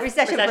 Recession proof. Yeah,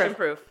 recession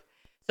proof.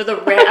 So the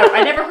red,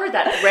 I never heard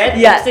that. Red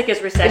lipstick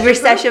is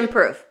recession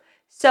proof.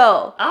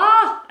 So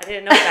I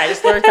didn't know that. I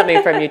just learned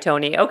something from you,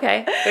 Tony.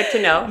 Okay, good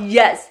to know.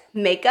 Yes,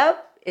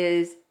 makeup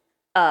is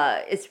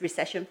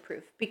recession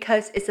proof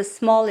because it's a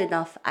small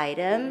enough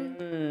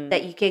item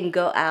that you can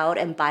go out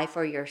and buy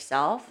for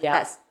yourself. Yeah.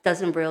 That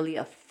doesn't really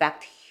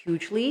affect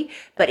hugely,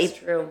 but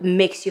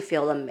makes you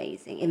feel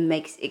amazing.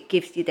 It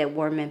gives you that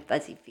warm and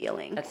fuzzy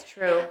feeling. That's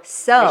true.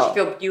 So makes you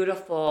feel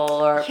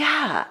beautiful,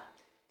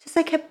 just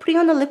like putting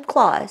on a lip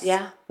gloss.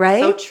 Yeah,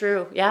 right. So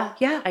true. Yeah,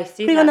 yeah. I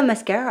see. Putting on a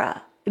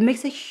mascara, it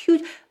makes a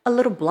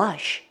little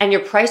blush. And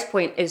your price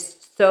point is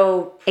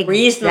so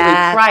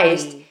reasonably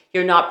priced.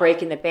 You're not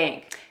breaking the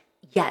bank.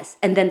 Yes,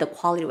 and then the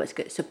quality was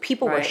good, so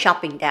people were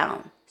shopping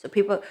down. So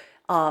people,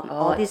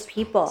 all these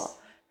people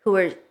who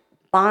were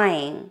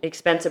buying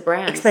expensive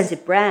brands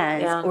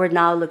were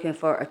now looking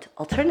for an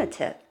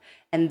alternative.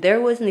 And there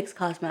was NYX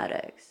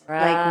Cosmetics.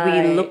 Right. Like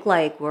we look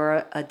like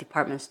we're a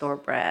department store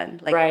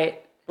brand,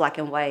 like black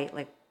and white,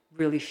 like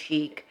really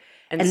chic.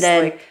 And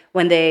then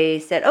when they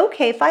said,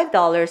 okay,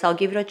 $5, I'll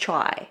give it a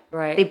try.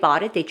 Right. They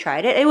bought it, they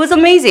tried it. It was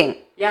amazing.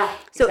 Yeah.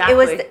 So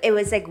it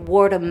was like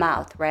word of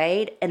mouth,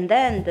 right? And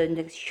then the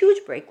next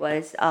huge break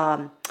was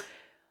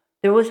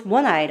there was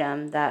one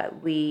item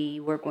that we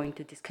were going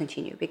to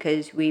discontinue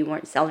because we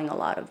weren't selling a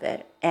lot of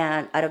it.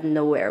 And out of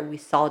nowhere, we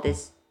saw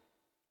this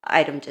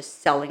item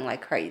just selling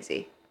like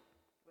crazy.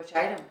 Which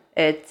item?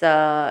 It's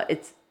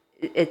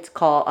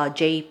called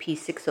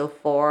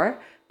JP604.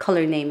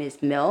 Color name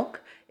is Milk.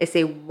 It's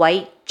a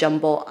white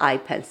jumbo eye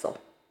pencil.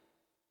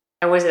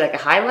 And was it like a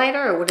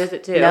highlighter or what does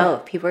it do?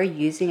 No, people are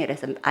using it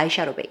as an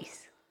eyeshadow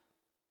base.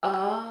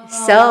 Oh.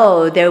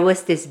 So there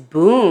was this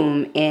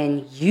boom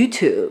in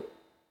YouTube,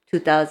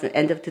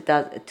 end of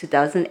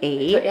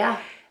 2008. Yeah.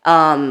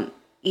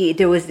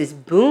 There was this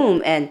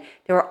boom, and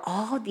there were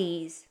all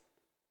these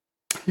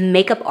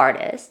makeup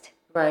artists,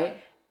 right,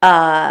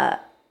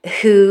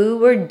 who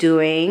were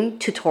doing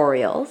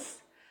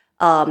tutorials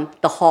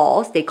the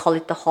halls. They call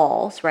it the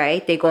halls,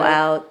 right? They go Right.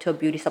 out to a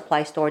beauty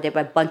supply store. They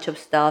buy a bunch of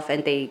stuff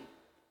and they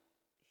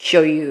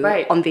show you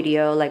Right. on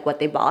video like what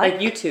they bought. Like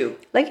YouTube.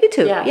 Like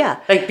YouTube, yeah.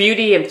 Like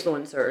beauty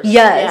influencers.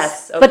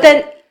 Yes. Okay. But then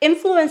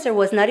influencer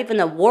was not even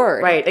a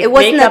word. Right. Like it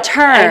wasn't makeup, a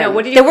term. I know.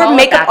 What did you They call were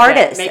it makeup back then?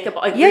 artists. Makeup,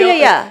 like yeah, real,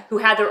 yeah, yeah. Who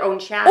had their own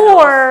channels.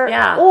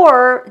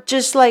 Or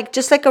just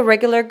like a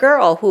regular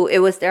girl who it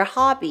was their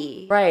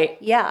hobby. Right.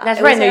 Yeah. That's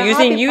it right. was And they're their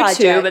using hobby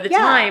YouTube project. at the Yeah.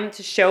 time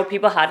to show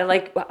people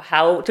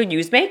how to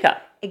use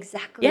makeup.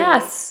 Exactly.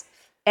 Yes.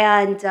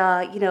 And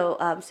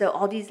so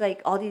all these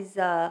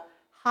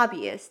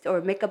hobbyists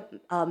or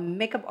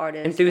makeup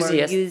artists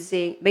Enthusiasts. were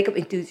using makeup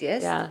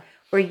enthusiasts Yeah.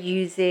 were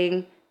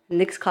using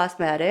NYX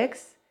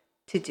Cosmetics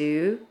to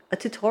do a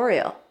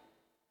tutorial. Oh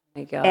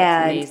my God,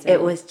 And it's amazing.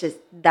 it was just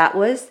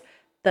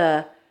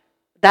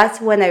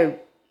that's when I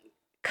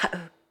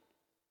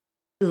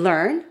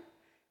learned,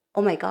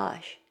 oh my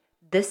gosh,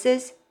 this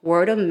is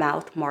word of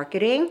mouth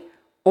marketing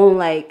on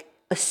like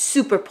a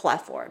super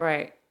platform.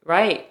 Right.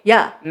 Right.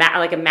 Yeah. And that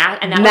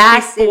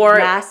was before,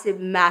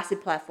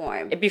 massive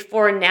platform.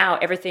 before now,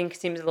 everything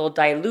seems a little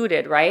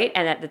diluted, right?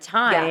 And at the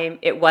time,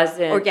 it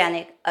wasn't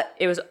Organic.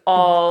 It was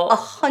all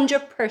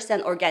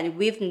 100% organic.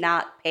 We've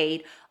not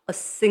paid a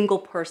single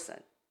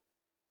person.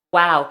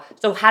 wow.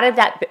 So how did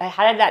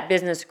that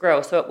business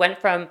grow? So it went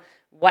from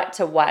what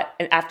to what?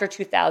 And after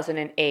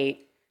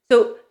 2008,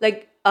 So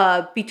like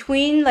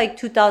between like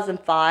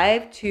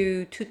 2005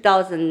 to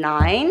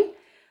 2009,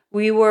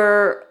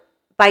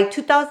 by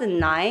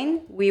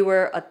 2009 we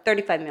were a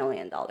 $35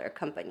 million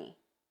company.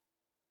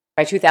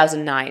 by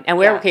 2009, and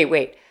Yeah. okay,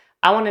 wait.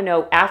 I want to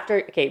know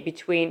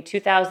between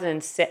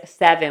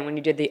 2007 when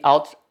you did the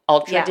Ulta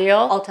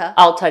deal,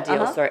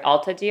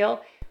 Ulta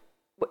deal.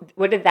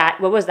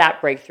 What was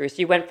that breakthrough? So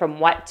you went from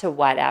what to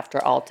what after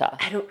Ulta?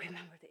 I don't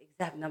remember the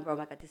exact number. Oh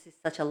my God, this is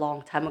such a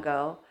long time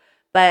ago.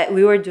 But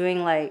we were doing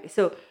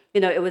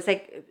it was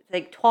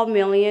like 12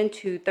 million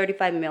to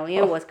 35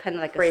 million was kind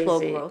of like crazy. a slow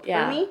growth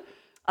Yeah. for me.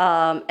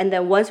 And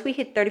then once we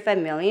hit 35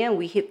 million,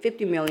 we hit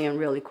 50 million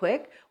really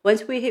quick.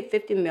 Once we hit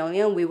 50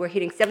 million, we were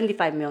hitting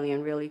 75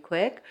 million really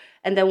quick.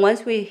 And then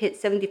once we hit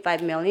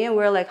 75 million,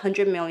 we're like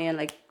 100 million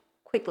like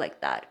quick like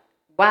that.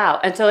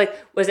 Wow. And so it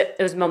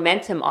was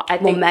momentum. I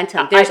think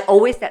Momentum. There's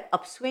always that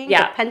upswing.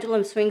 Yeah. The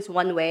pendulum swings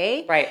one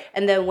way. Right.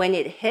 And then when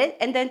it hit,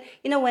 and then,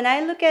 when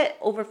I look at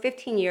over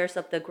 15 years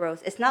of the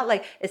growth, it's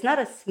not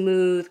a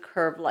smooth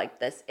curve like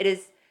this. It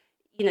is,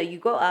 you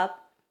go up,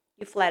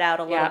 you flat out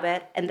a little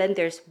bit, and then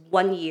there's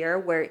 1 year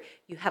where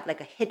you have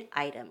like a hit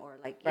item or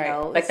like,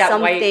 Like that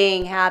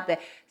something happen,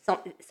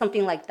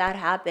 something like that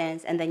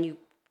happens, and then you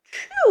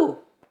go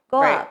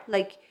Right. up.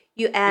 Like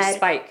you add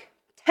spike.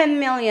 10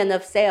 million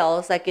of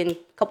sales like in a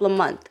couple of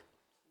months.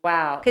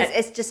 Wow. Because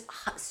it's just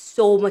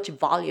so much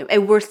volume.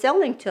 And we're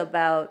selling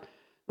to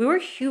we were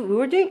huge. We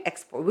were doing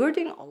export. We were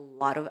doing a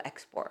lot of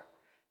export.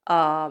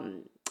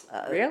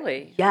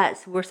 Really?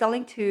 Yes, we're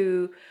selling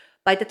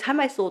by the time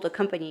I sold the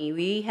company,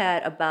 we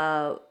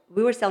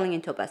were selling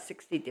into about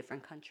 60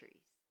 different countries.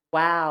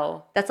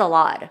 Wow. That's a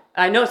lot.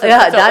 I know. So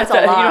That's a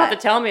lot. You don't have to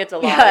tell me it's a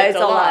lot. Yeah, it's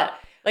it's a lot.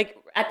 Like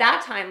at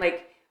that time,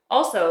 like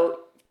also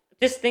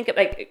just think of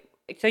like,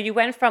 so you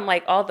went from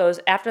like all those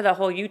after the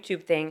whole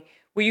YouTube thing.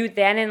 Were you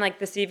then in like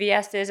the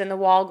CVS's and the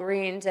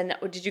Walgreens, and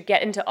did you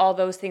get into all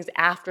those things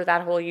after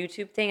that whole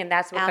YouTube thing? And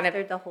that's what After kind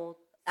of the whole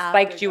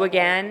spiked you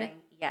again? thing.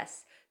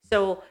 Yes.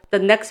 So the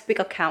next big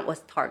account was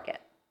Target.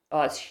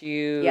 Oh, it's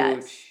huge.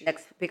 Yes.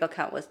 Next big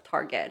account was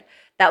Target.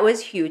 That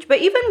was huge. But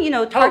even,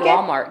 Target. Oh,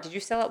 Walmart. Did you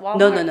sell at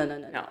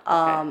Walmart? No.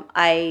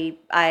 Okay.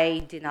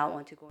 I did not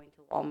want to go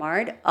into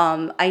Walmart.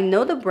 I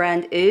know the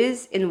brand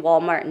is in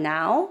Walmart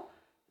now,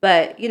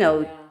 but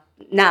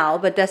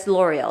but that's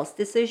L'Oreal's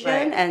decision,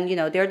 Right. and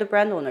they're the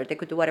brand owner. They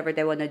could do whatever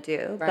they want to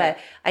do. Right. But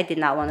I did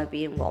not want to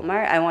be in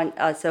Walmart.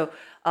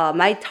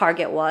 My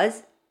target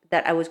was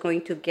that I was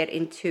going to get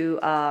into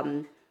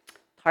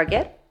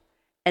Target,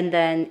 and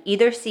then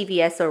either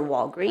CVS or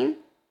Walgreens.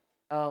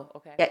 Oh,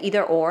 okay. Yeah,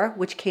 either or,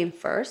 which came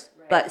first.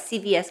 Right. But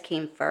CVS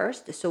came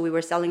first, so we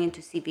were selling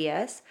into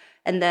CVS,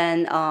 and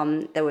then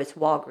there was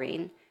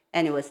Walgreens,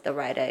 and it was the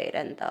Rite Aid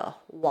and the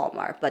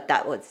Walmart. But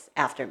that was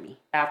after me.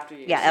 After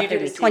you. Yeah, So you after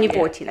did me. the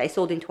 2014. I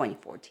sold in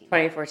 2014.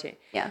 2014.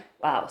 Yeah.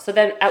 Wow. So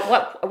then, at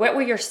what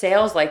were your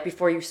sales like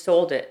before you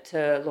sold it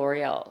to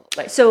L'Oreal?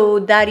 Like, So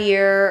that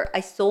year,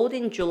 I sold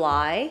in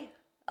July.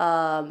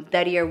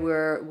 That year,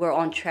 we're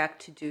on track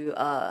to do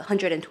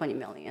 120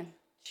 million.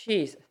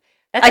 jeez,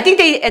 I think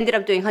they ended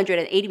up doing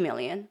 180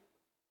 million.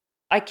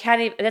 I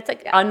can't even. That's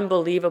like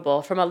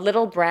unbelievable. From a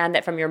little brand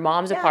that from your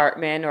mom's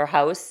apartment or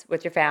house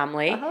with your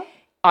family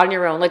on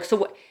your own. Like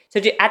so.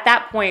 At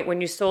that point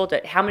when you sold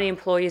it, how many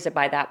employees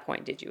by that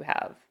point did you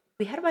have?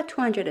 We had about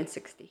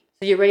 260.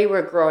 So you already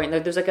were growing.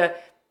 Like there's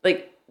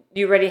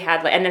you already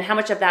had and then how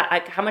much of that?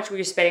 Like how much were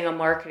you spending on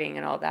marketing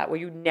and all that? Were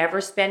you never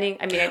spending?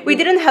 I mean, We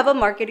didn't have a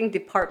marketing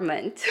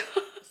department.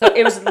 So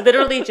it was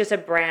literally just a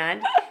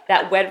brand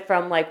that went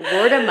from like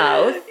word of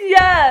mouth.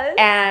 Yes.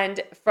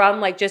 And from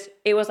like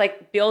it was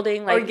like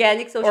building like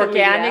Organic social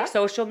media.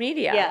 social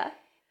media. Yeah.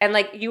 And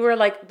like you were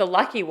like the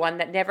lucky one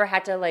that never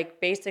had to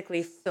like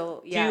basically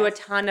So, do a yes.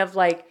 ton of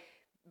like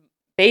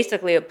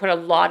basically put a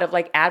lot of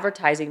like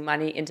advertising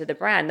money into the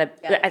brand.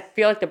 Yes. I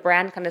feel like the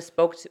brand kind of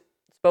spoke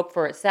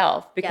for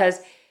itself because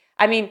Yes.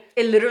 I mean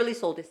It literally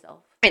sold itself.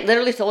 it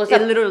literally sold It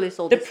itself. literally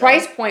sold The itself.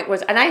 price point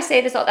was, and I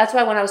say this, that's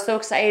why when I was so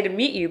excited to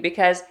meet you,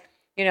 because,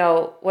 you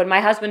know, when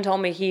my husband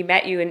told me he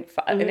met you, and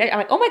I'm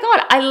like, oh my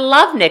God, I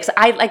love NYX.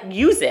 I like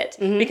use it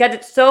because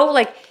it's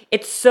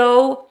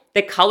so,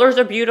 the colors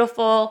are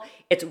beautiful.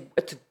 It's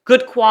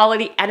good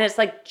quality and it's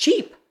like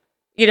cheap.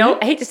 You know,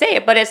 I hate to say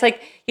it, but it's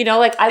like, you know,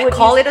 like I would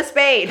call it a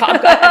spade. call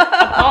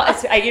a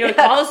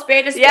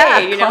spade a spade, Yeah,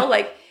 you know,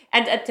 like,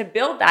 and to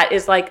build that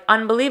is like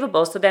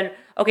unbelievable. So then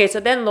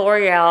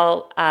L'Oreal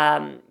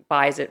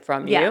buys it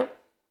from you. Yeah.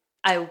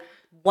 I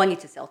wanted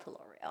to sell to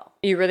L'Oreal.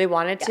 You really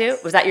wanted to?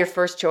 Yes. Was that your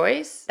first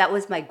choice? That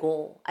was my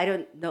goal. I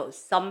don't know.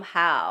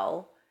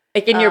 Somehow,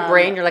 Like in your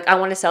brain, you're like, I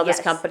want to sell this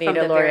yes, company from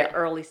to the very L'Oreal.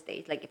 early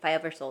stage. Like if I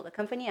ever sold a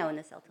company, I want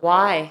to sell to L'Oreal.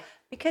 Why?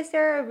 Because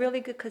they're a really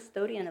good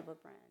custodian of a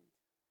brand.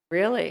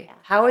 Really? Yeah.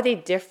 How are they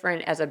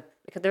different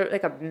because they're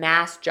like a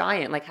mass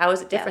giant. Like how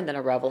is it different than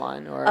a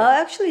Revlon or?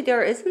 Actually,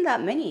 there isn't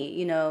that many.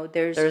 You know,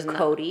 there's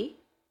Coty,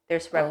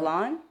 there's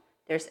Revlon,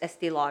 there's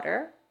Estee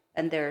Lauder,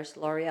 and there's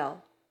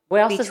L'Oreal.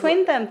 What else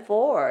Between them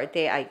four,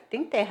 I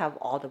think they have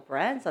all the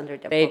brands under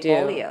their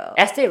portfolio.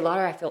 Do. Estee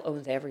Lauder, I feel,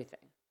 owns everything.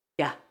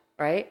 Yeah.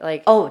 Right?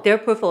 Like their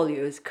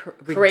portfolio is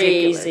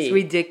crazy.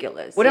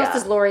 Ridiculous. What else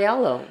does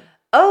L'Oreal own?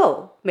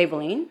 Oh,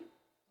 Maybelline.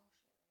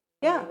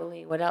 Yeah.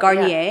 Maybelline. What else?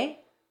 Garnier. Yeah.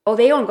 Oh,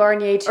 they own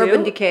Garnier too?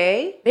 Urban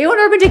Decay. They own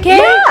Urban Decay?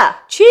 Yeah.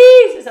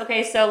 Jesus.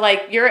 Okay, so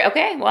like you're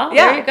okay. Well,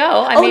 there you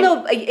go. I mean,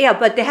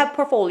 but they have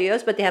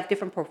portfolios, but they have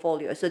different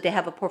portfolios. So they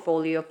have a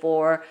portfolio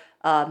for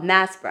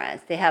mass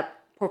brands. They have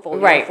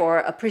portfolio for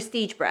a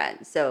prestige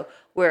brand. So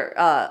where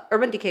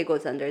Urban Decay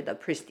goes under the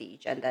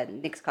prestige, and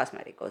then NYX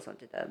Cosmetics goes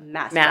under the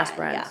mass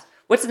brands. Yeah.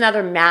 What's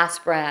another mass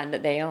brand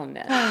that they own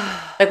then?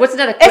 Like what's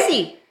another?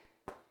 Essie.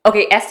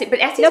 Okay, Essie, but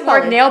Essie's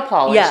more nail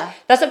polish. Yeah.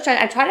 That's what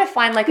I'm trying to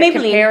find like Maybelline. A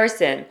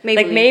comparison.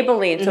 Like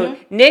Maybelline. So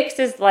NYX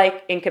is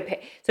like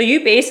so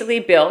you basically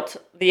built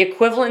the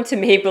equivalent to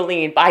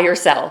Maybelline by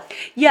yourself.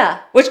 Yeah.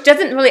 Which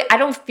doesn't really, I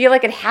don't feel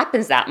like it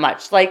happens that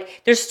much.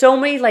 Like there's so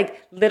many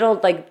like little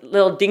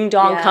ding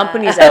dong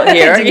companies out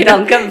here. you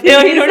know what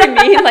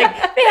I mean?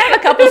 Like they have a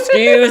couple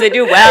SKUs, they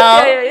do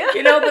well.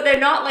 You know, but they're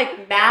not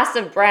like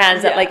massive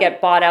brands that like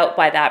get bought out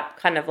by that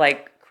kind of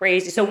like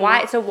crazy. So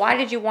why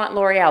did you want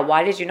L'Oreal?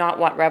 Why did you not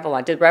want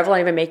Revlon? Did Revlon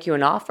even make you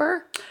an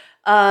offer?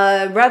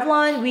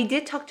 Revlon, we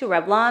did talk to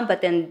Revlon, but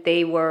then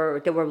they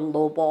were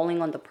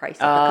lowballing on the price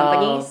of the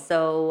company.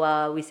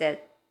 So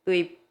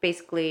we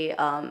basically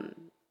not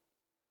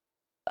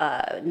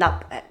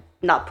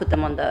put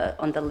them on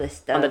the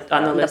list of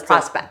the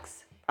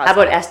prospects. How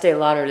about Estee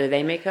Lauder? Did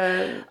they make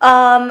a?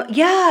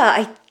 Yeah,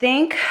 I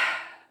think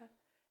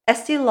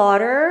Estee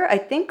Lauder, I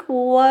think,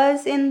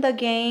 was in the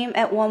game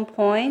at one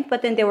point,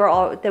 but then they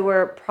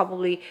were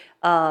probably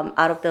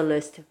out of the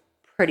list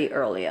pretty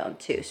early on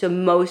too. So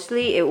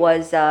mostly it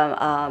was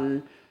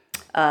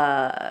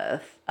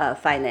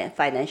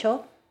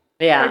financial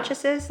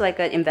purchases, like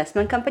an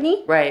investment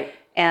company, right?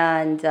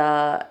 And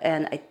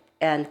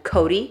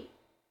Coty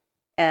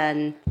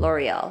and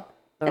L'Oreal.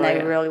 And I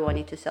really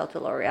wanted to sell to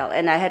L'Oreal,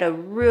 and I had a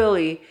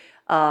really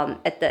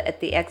at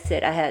the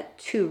exit, I had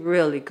two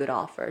really good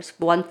offers.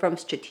 One from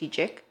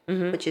Strategic,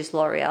 which is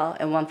L'Oreal,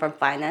 and one from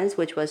Finance,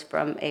 which was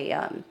from a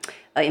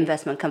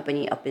investment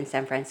company up in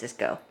San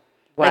Francisco.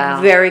 Wow.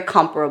 Like very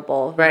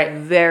comparable, right?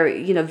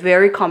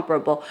 Very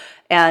comparable.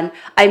 And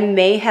I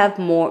may have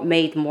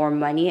made more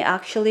money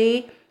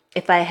actually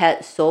if I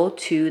had sold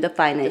to the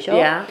financial.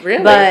 Yeah,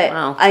 really. But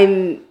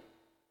I'm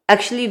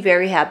actually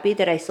very happy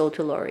that I sold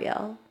to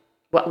L'Oreal.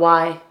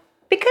 Why?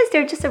 Because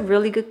they're just a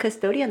really good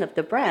custodian of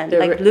the brand.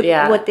 Look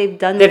what they've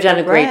done. They've done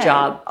a great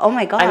job. Oh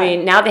my God. I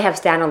mean, now they have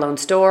standalone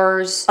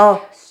stores.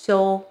 Oh,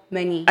 so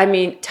many. I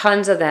mean,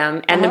 tons of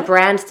them. And the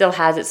brand still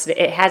has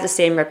it has the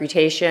same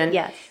reputation.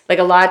 Yes. Like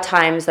a lot of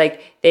times,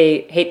 like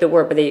they hate the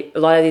word, but a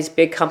lot of these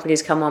big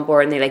companies come on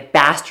board and they like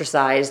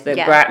bastardize the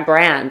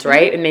brands,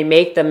 right? And they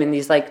make them in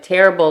these like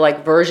terrible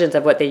like versions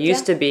of what they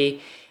used to be.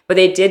 But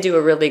they did do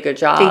a really good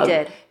job. They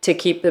did. To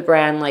keep the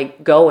brand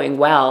like going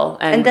well.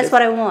 And that's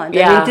what I want.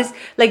 Yeah. I mean, this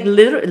like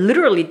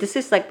literally this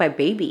is like my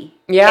baby.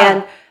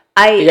 Yeah.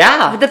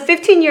 And the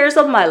 15 years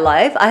of my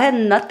life, I had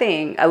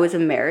nothing. I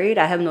wasn't married.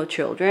 I have no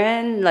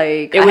children.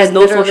 Like I had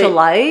no social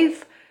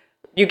life.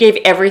 You gave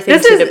everything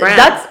to the brand.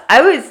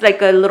 I was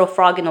like a little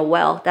frog in a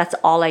well. That's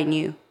all I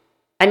knew.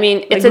 I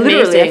mean, it's like,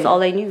 amazing. That's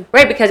all I knew.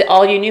 Right, because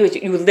all you knew is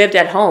you lived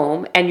at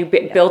home and you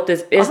built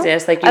this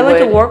business. Like I went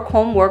to work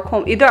home.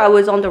 Either I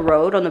was on the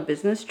road on a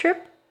business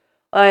trip,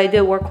 or I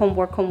did work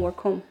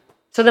home.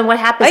 So then what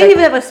happens? I didn't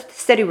even have a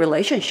steady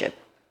relationship.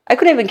 I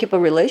couldn't even keep a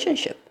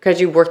relationship. Because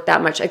you worked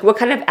that much. Like what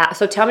kind of,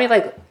 so tell me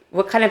like,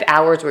 what kind of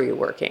hours were you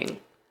working?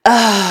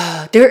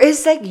 There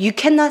is like, you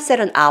cannot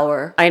set an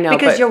hour. I know.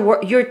 Because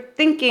you're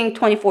thinking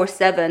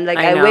 24/7. Like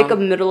I wake up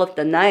middle of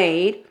the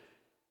night.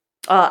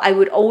 I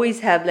would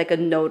always have like a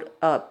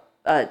notepad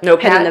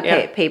and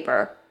a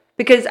paper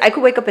because I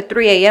could wake up at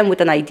 3 a.m.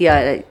 with an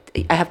idea.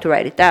 I have to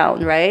write it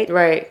down, right?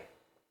 Right.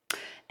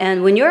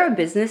 And when you're a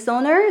business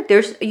owner,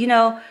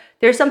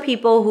 there's some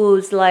people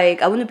who's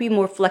like, I want to be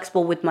more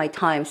flexible with my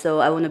time, so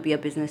I want to be a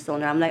business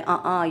owner. I'm like,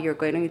 you're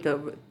going to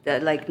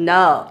like,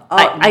 no, no.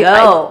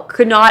 I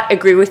could not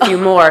agree with you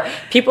more.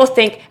 People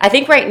I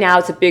think right now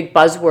it's a big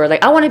buzzword,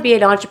 like, I want to be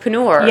an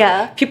entrepreneur.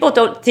 Yeah. People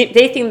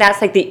they think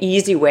that's like the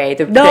easy way,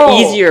 the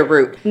easier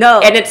route.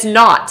 No. And it's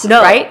not,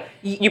 right?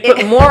 You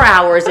put more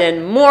hours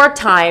in, more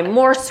time,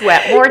 more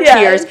sweat, more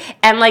tears,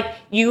 and like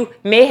you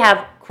may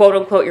have quote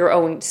unquote your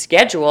own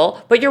schedule,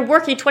 but you're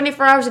working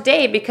 24 hours a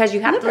day because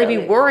you have to be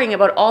worrying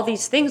about all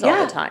these things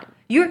all the time.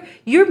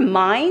 Your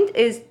mind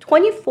is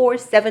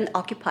 24/7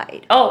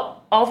 occupied.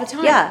 Oh, all the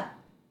time. Yeah.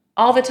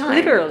 All the time.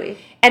 Literally.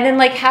 And then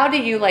like, how do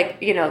you like,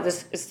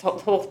 this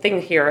whole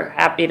thing here,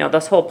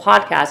 this whole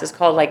podcast is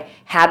called like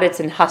habits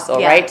and hustle,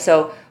 right?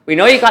 So we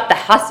know you got the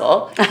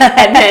hustle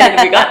and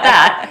then we got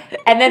that.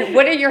 And then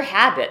what are your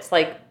habits?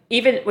 Like,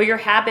 even your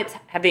habits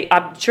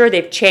I'm sure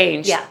they've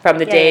changed from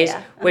the days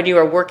when you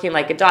were working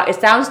like a dog. It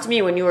sounds to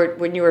me when you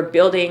were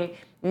building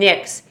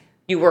Nick's,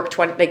 you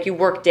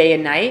worked day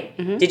and night.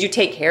 Mm-hmm. Did you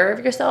take care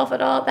of yourself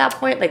at all at that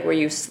point? Like, were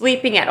you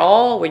sleeping at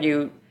all? Were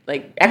you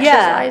like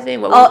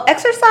exercising?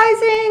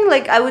 Exercising,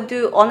 like I would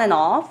do on and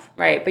off.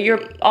 Right, but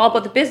you're all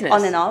about the business.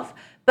 On and off.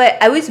 But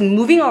I was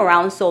moving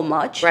around so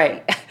much.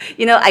 Right.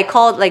 I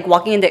called like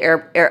walking in the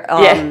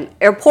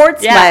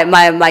airports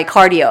my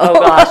cardio. Oh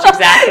gosh,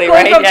 exactly.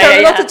 Going from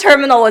terminal to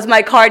terminal was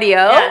my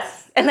cardio.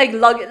 Yes. And like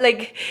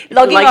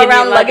lugging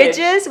around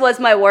luggages was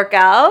my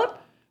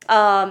workout.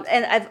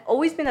 And I've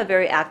always been a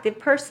very active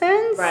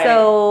person. Right.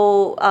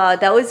 So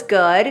that was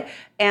good.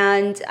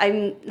 And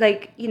I'm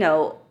like,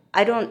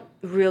 I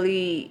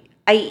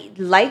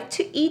like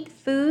to eat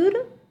food,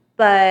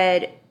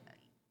 but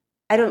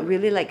I don't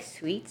really like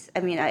sweets.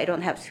 I mean, I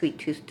don't have sweet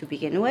tooth to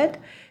begin with.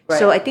 Right.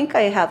 So I think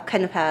I have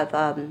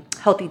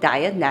healthy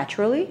diet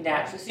naturally.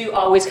 Naturally. So you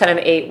always kind of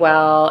ate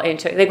well.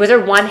 Like, was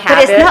there one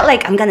habit? But it's not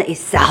like I'm going to eat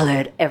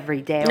salad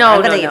every day. Or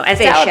I'm going to eat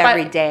fish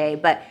every day.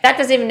 But that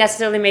doesn't even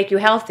necessarily make you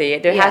healthy.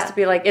 There has to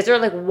be like, is there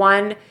like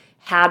one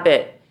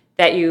habit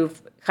that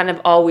you've kind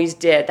of always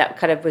did that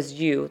kind of was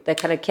you,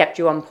 that kind of kept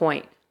you on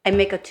point? I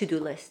make a to-do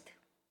list.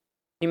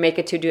 You make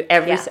a to-do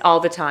all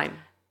the time?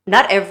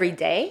 Not every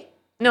day.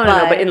 No,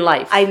 but in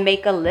life. I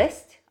make a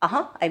list.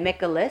 I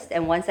make a list,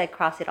 and once I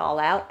cross it all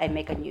out, I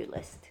make a new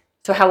list.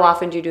 So how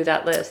often do you do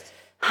that list?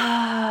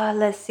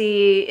 Let's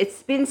see.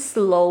 It's been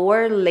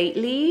slower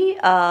lately,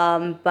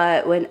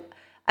 but when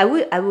I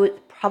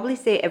would probably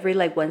say every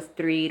like once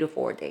 3 to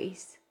 4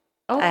 days.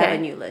 Okay. I have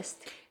a new list.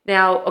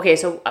 Now, okay,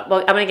 so I'm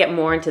going to get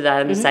more into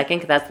that in a second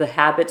because that's the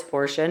habits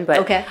portion.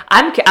 But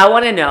I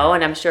want to know,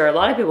 and I'm sure a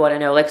lot of people want to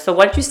know, like, so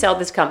once you sell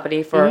this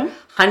company for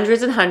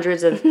hundreds and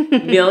hundreds of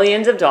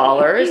millions of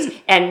dollars,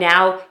 and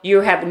now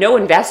you have no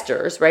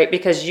investors, right?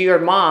 Because your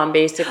mom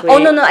basically... Oh,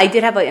 no, I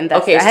did have an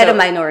investor. Okay, I had a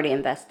minority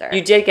investor.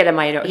 You did get a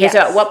minority. Yes.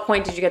 Okay, so at what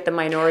point did you get the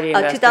minority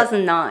investor?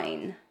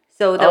 2009.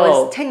 So that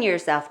was 10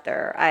 years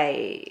after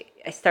I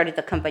started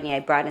the company. I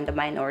brought in the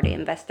minority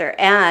investor,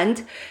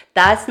 and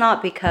that's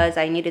not because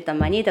I needed the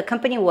money. The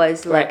company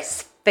was like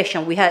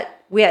sufficient. We had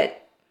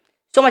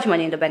so much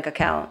money in the bank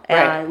account,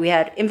 and we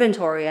had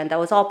inventory, and that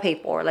was all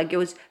paid for. Like, it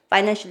was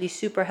financially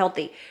super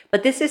healthy.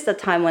 But this is the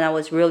time when I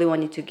was really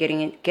wanting to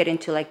get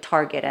into like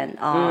Target and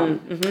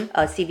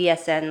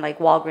CVS and like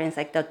Walgreens,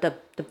 like the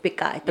big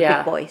guy, the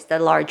big boys, the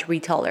large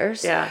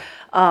retailers. Yeah.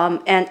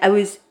 And I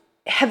was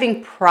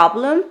having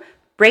problem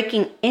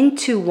breaking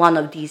into one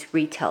of these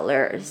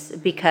retailers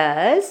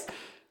because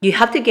you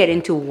have to get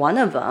into one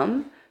of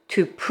them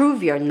to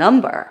prove your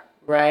number.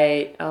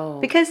 Right. Oh.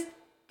 Because,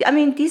 I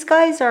mean, these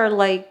guys are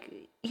like,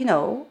 they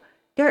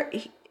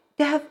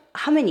have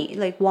how many?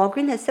 Like,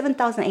 Walgreens has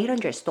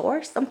 7,800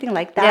 stores, something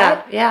like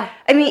that. Yeah.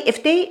 I mean,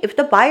 if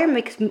the buyer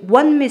makes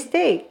one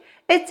mistake,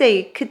 it's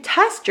a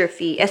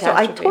catastrophe. And so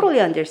I totally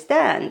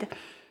understand.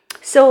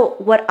 So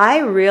what I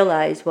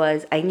realized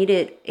was I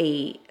needed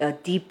a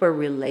deeper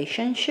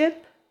relationship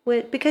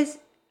because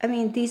I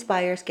mean, these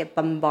buyers get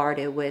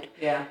bombarded with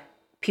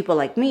people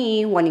like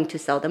me wanting to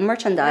sell them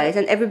merchandise,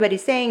 and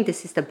everybody's saying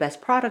this is the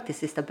best product,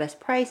 this is the best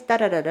price,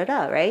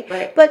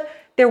 right? But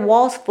their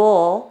wall's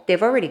full.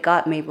 They've already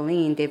got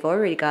Maybelline, they've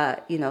already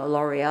got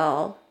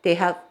L'Oreal. They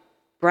have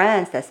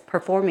brands that's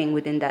performing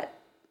within that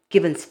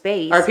given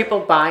space. Are people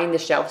buying the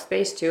shelf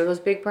space too, those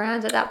big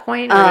brands at that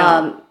point?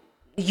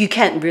 You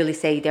can't really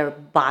say they're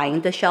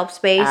buying the shelf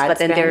space, but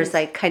then there's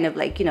like kind of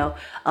like,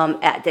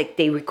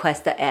 they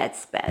request the ad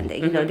spend.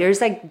 And, there's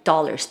like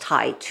dollars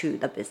tied to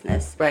the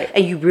business. Right.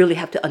 And you really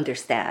have to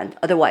understand.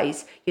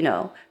 Otherwise,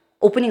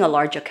 opening a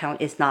large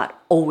account is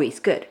not always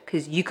good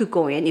because you could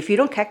go in, if you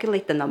don't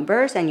calculate the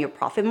numbers and your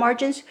profit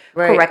margins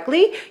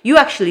correctly, you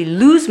actually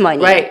lose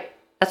money. Right.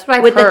 That's what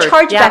I've heard. With the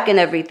chargeback and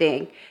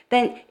everything.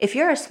 Then if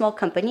you're a small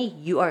company,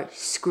 you are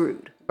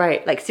screwed.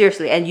 Right. Like,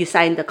 seriously. And you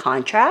sign the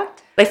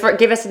contract. Like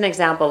give us an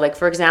example. Like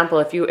for example,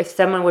 if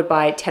someone would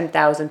buy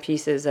 10,000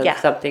 pieces of Yeah.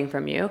 something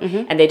from you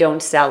and they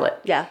don't sell it,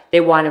 Yeah. they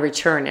want to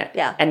return it,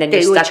 Yeah. and then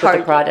They you're would stuck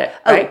with the product,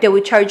 right? They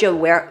would charge you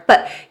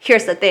but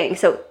here's the thing.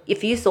 So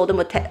if you sold them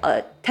with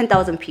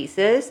 10,000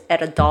 pieces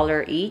at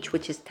 $1 each,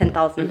 which is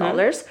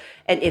 $10,000,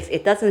 and if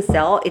it doesn't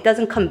sell, it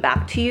doesn't come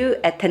back to you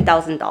at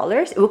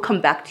 $10,000. It will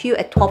come back to you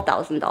at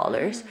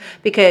 $12,000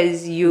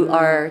 because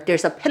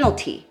there's a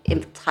penalty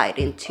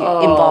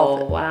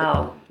involved.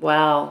 Oh,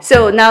 wow.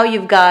 So now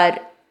you've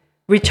got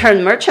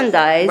return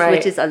merchandise, Right.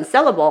 which is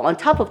unsellable. On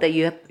top of that,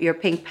 you're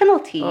paying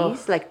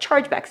penalties like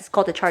chargebacks. It's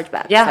called the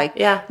chargebacks. Yeah, like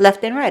yeah.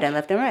 left and right and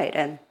left and right.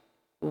 And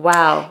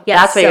Wow. Yes,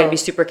 That's why you got to so- be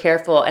super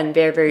careful and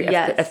very, very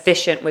Yes.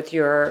 efficient with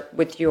your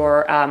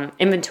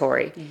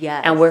inventory.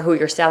 Yes. And who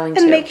you're selling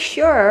and to. make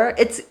sure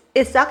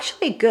it's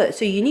actually good.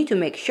 So you need to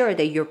make sure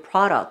that your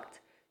product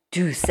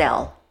do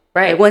sell.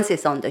 Right. Like once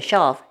it's on the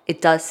shelf,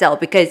 it does sell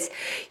because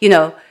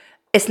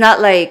it's not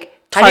like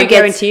How do you Target's-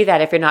 guarantee that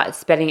if you're not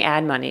spending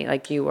ad money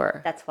like you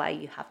were? That's why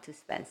you have to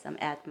spend some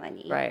ad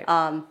money. Right.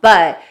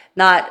 But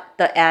not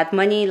the ad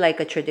money like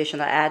a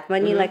traditional ad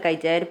money Mm-hmm. like I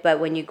did. But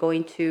when you go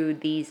into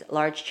these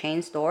large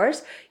chain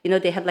stores,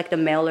 they have like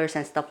the mailers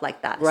and stuff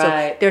like that.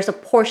 Right. So there's a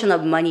portion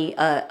of money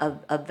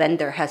a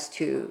vendor has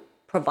to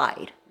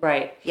provide.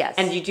 Right. Yes.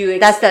 And you do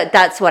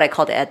that's what I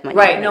call the ad money.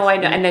 right. No, I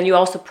know. And then you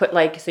also put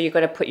so you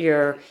got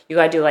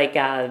to do like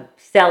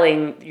selling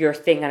your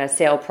thing on a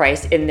sale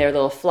price in their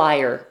little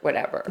flyer,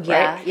 whatever.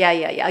 Yeah, Right?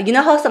 yeah. You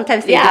know how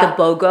sometimes they Yeah. do the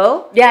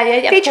BOGO? Yeah.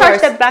 They of charge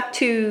course. that back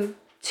to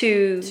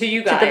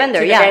you guys, the vendor.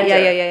 to the Yeah,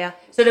 vendor. yeah.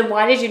 So then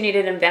why did you need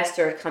an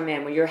investor to come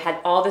in when you had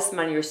all this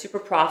money, you were super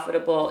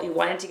profitable, you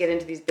wanted to get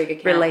into these big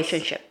accounts?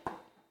 Relationship.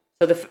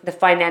 So the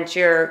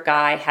financier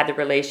guy had the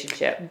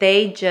relationship.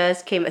 They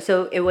just came.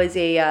 So it was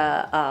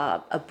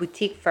a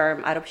boutique firm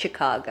out of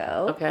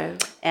Chicago. Okay.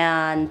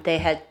 And they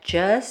had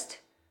just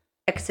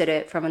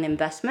exited from an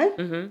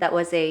investment that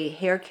was a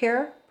hair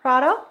care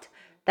product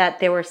that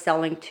they were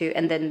selling to,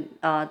 and then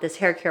this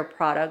hair care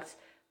product's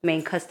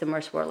main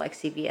customers were like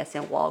CVS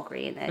and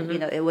Walgreens, and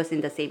it was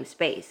in the same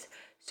space.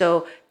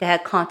 So they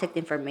had contact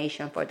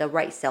information for the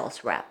right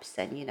sales reps,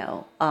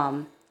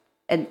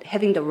 and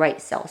having the right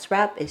sales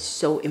rep is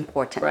so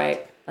important.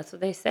 Right. That's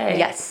what they say.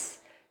 Yes.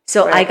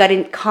 So I got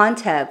in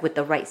contact with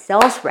the right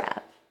sales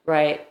rep.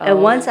 Right.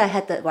 And once I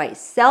had the right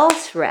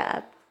sales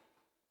rep,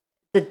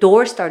 the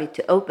door started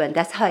to open.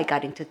 That's how I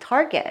got into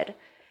Target.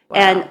 Wow.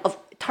 And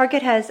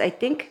Target has, I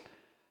think,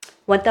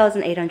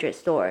 1,800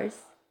 stores,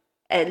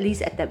 at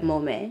least at that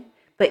moment.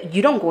 But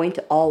you don't go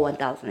into all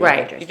 1,800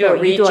 Right. You do a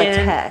stores. region. You do a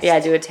test. Yeah,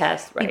 do a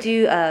test. Right. You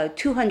do a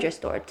 200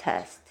 store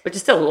test. Which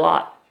is still a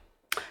lot.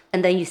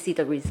 And then you see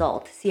the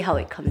result, see how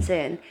it comes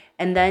in.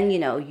 And then,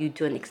 you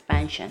do an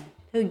expansion.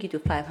 So you do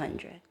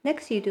 500.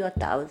 Next, you do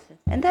 1,000.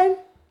 And then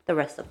the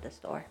rest of the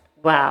store.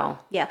 Wow.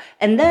 Yeah.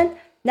 And then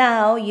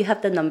now you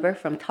have the number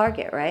from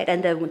Target, right?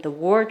 And then when the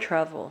word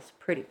travels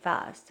pretty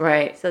fast.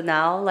 Right. So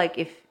now, like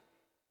if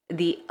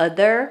the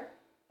other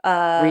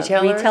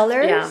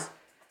Retailers? Yeah.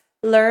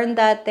 learn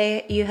that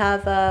you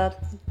have a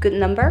good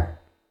number,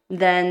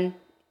 then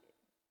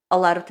a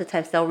lot of the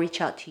times they'll reach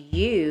out to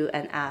you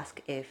and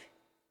ask if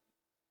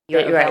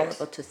you're Yeah, right.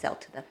 available to sell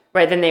to them.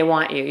 Right, then they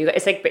want you.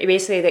 It's like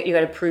basically that you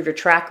got to prove your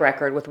track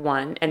record with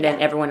one, and then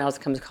everyone else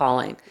comes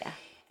calling. Yeah.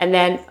 And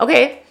then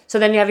so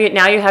then you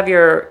have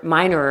your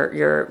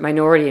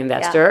minority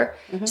investor.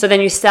 Mm-hmm. So then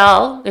you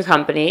sell your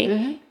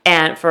company,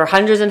 and for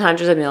hundreds and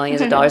hundreds of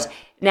millions of dollars.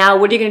 Now,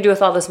 what are you going to do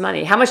with all this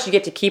money? How much do you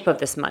get to keep of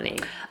this money?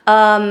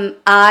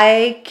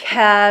 I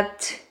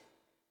kept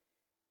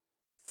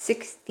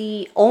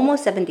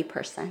almost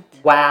 70%.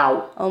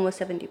 Wow. Almost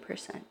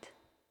 70%.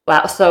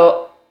 Wow.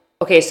 So,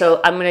 okay, so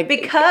I'm going to...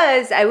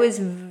 Because I was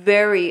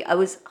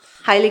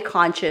highly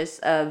conscious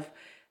of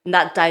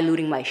not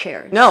diluting my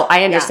shares. No,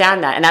 I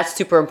understand that. And that's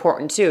super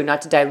important too,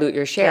 not to dilute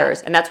your shares.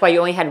 Yeah. And that's why you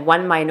only had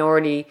one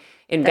minority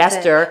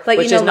investor, but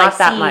which is not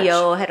that much. My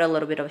CEO had a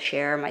little bit of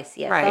share, my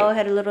CFO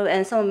had a little,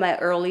 and some of my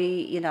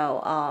early,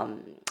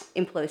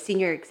 employees,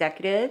 senior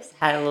executives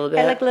Had a little bit.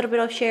 had like a little bit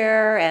of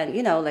share, and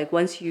like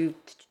once you...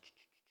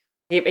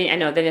 I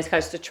know, then it's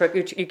kind of a trick.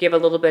 You give a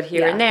little bit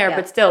here and there, yeah.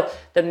 but still,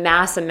 the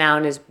mass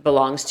amount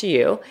belongs to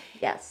you.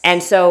 Yes.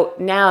 And so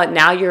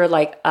now you're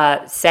like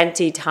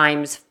Centi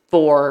times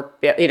 4.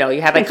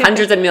 You have like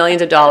hundreds of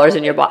millions of dollars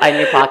in your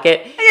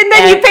pocket, And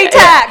then you pay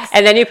tax.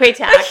 And then you pay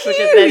tax, which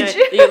is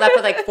then you're left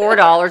with like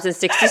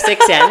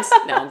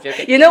 $4.66. No, I'm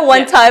joking.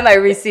 One time I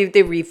received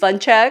a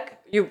refund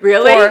check. You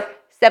really? For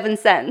 7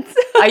 cents.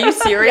 Are you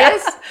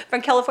serious? Yeah,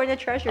 from California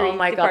Treasury. Oh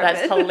my God,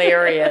 that's Department.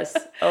 hilarious.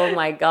 Oh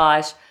my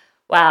gosh.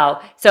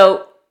 Wow.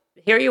 So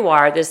here you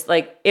are, this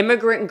like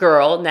immigrant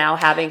girl now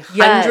having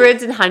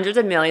hundreds and hundreds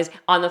of millions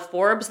on the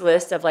Forbes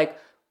list of like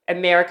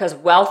America's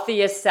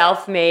wealthiest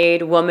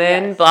self-made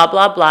woman, blah,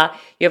 blah, blah.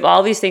 You have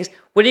all these things.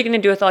 What are you going to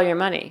do with all your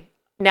money?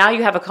 Now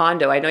you have a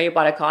condo. I know you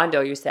bought a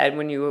condo, you said,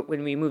 when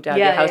we moved out of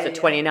your house at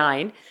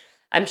 29.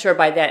 I'm sure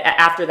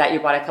after that, you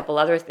bought a couple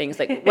other things.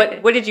 Like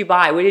what did you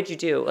buy? What did you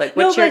do? Like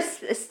But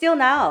still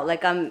now,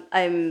 like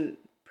I'm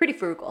pretty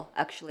frugal,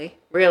 actually.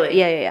 Really?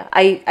 Yeah.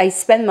 I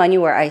spend money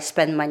where I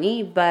spend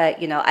money,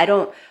 but I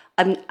don't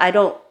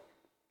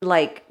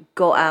like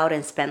go out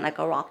and spend like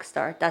a rock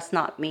star. That's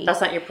not me. That's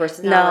not your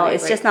personality. No,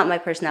 it's just not my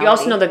personality. You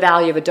also know the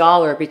value of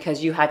 $1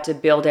 because you had to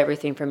build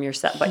everything from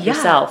yourself,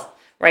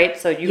 right?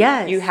 So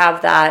you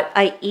have that.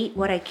 I eat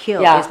what I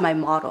kill is my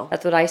motto.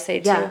 That's what I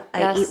say too. Yeah,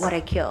 I eat what I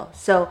kill.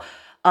 So,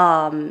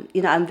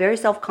 I'm very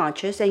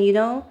self-conscious,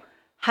 and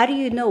how do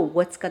you know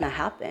what's gonna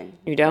happen?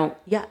 You don't.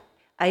 Yeah,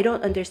 I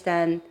don't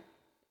understand.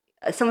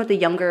 Some of the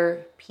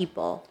younger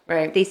people,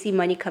 right? They see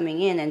money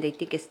coming in and they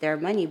think it's their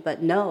money,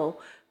 but no,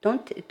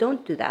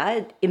 don't do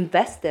that.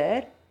 Invest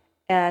it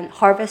and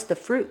harvest the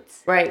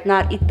fruits, right?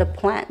 Not eat the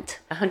plant,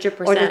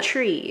 100%, or the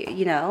tree.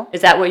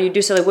 Is that what you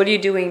do? So, like, what are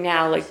you doing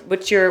now? Like,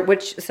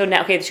 so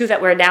now, okay,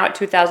 we're now at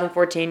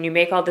 2014. You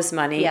make all this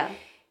money. Yeah.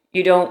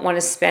 You don't want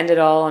to spend it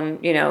all on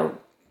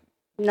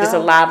just a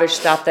lavish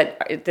stuff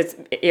that's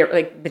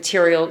like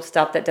material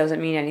stuff that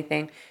doesn't mean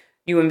anything.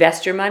 You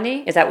invest your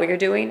money? Is that what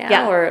you're doing now?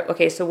 Yeah. Or,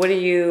 okay, so what do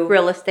you...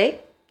 Real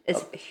estate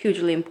is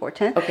hugely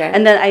important. Okay.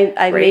 And then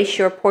I made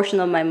sure a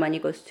portion of my money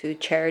goes to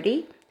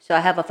charity. So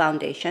I have a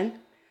foundation.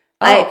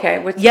 Oh, okay.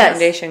 What's the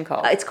foundation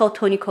called? It's called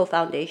Tony Co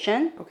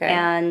Foundation. Okay.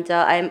 And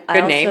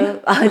Good name.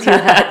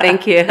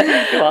 Thank you.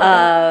 You're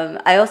welcome.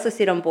 I also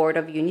sit on board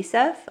of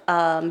UNICEF.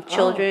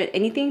 Children,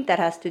 anything that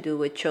has to do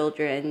with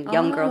children,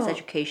 young girls'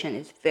 education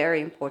is very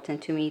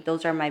important to me.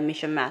 Those are my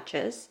mission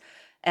matches.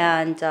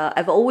 And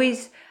I've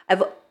always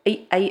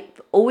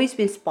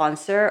been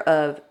sponsor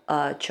of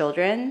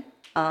children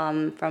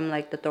from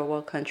like the third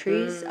world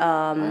countries.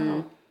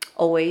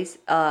 Always.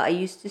 I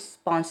used to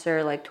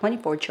sponsor like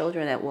 24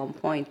 children at one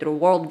point through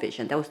World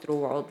Vision. That was through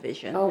World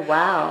Vision. Oh,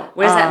 wow.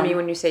 What does that mean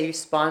when you say you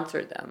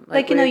sponsored them?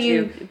 Like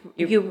you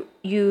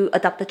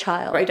adopt a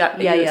child. Right,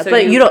 yeah. So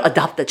but you don't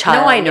adopt the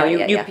child. No, I know.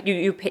 Yeah,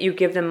 you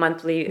give them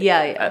monthly.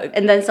 Yeah.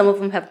 And then some of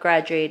them have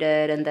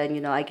graduated, and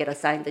then I get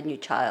assigned a new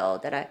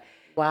child that I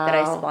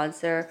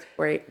sponsor.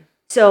 Great.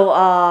 So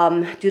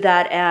do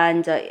that,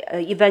 and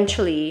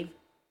eventually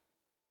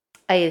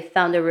I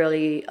found a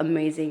really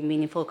amazing,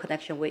 meaningful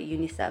connection with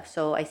UNICEF.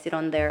 So I sit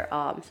on their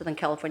Southern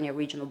California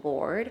Regional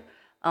Board,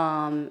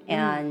 and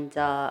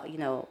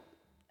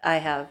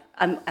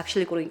I'm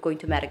actually going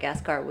to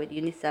Madagascar with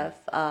UNICEF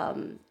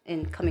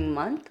in coming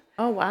month.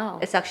 Oh, wow!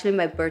 It's actually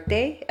my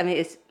birthday. I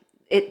mean,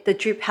 the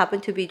trip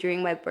happened to be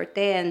during my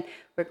birthday, and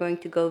we're going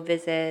to go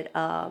visit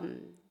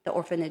the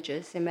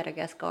orphanages in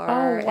Madagascar.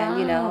 Oh,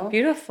 wow! And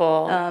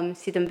beautiful.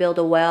 See them build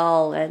a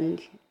well,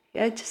 and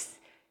just.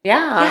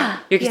 Yeah.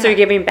 So you're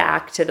giving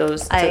back to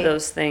those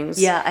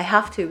things. Yeah, I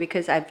have to,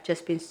 because I've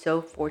just been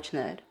so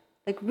fortunate.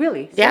 Like,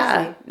 really. Seriously.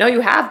 Yeah. No, you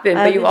have been,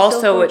 but you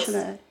also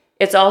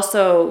it's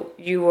also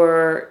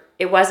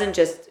it wasn't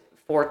just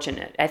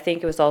fortunate. I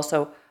think it was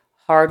also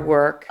hard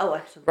work. Oh,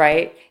 absolutely.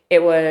 Right?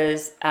 It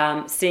was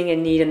seeing a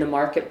need in the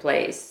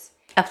marketplace.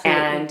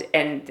 Absolutely.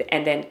 And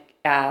then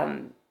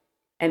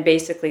and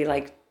basically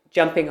like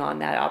jumping on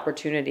that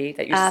opportunity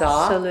that you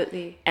saw.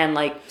 Absolutely. And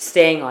like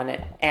staying on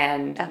it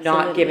and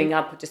not giving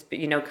up, just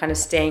kind of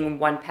staying in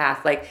one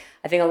path. Like,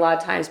 I think a lot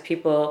of times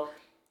people,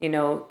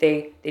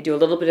 they do a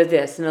little bit of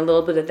this and a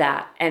little bit of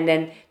that, and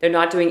then they're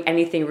not doing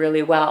anything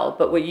really well.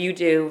 But what you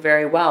do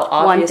very well,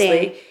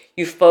 obviously,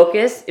 you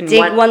focus in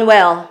one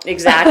well.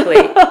 Exactly.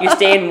 You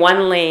stay in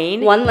one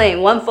lane.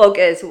 One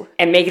focus.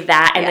 And make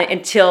that, and then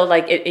until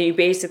like you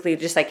basically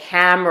just like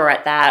hammer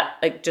at that,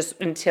 like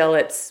just until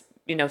it's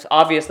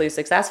obviously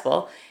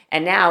successful.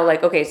 And now,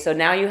 like, okay, so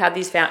now you have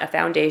these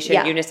foundation,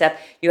 UNICEF.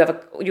 You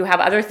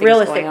have other things. Real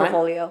estate going on.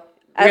 portfolio.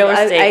 Real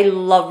estate. I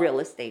love real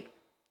estate.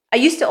 I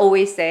used to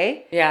always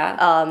say,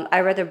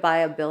 I'd rather buy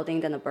a building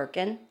than a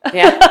Birkin.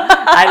 Yeah,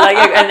 I like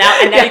it, and now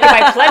you can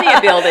buy plenty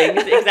of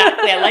buildings.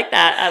 Exactly, I like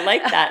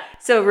that.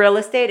 So real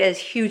estate is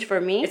huge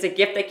for me. It's a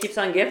gift that keeps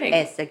on giving.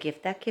 It's a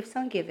gift that keeps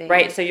on giving.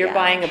 Right. So you're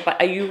buying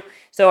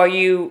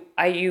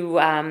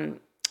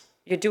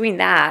you're doing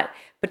that.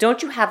 But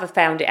don't you have a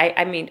foundation?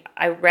 I mean,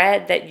 I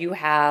read that you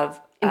have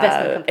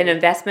an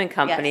investment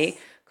company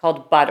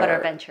called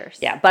Butter Ventures.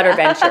 Yeah, Butter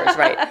Ventures,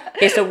 right.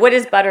 Okay, so what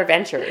is Butter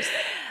Ventures?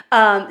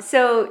 It's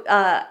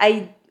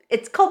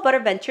called Butter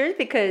Ventures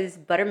because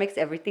butter makes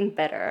everything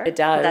better. It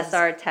does. That's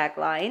our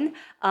tagline.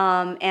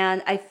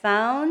 And I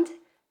found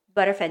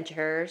Butter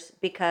Ventures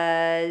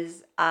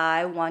because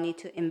I wanted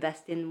to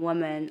invest in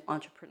women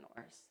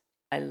entrepreneurs.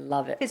 I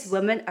love it. Because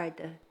women are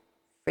the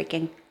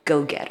freaking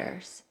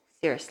go-getters.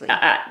 Seriously.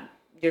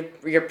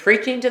 You're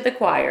preaching to the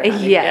choir.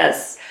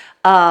 Yes.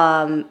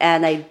 And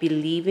I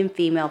believe in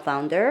female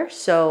founders.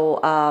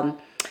 So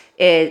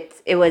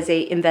it was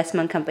a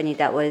investment company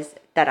that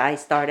I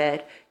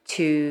started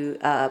to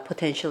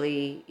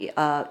potentially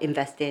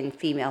invest in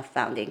female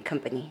founding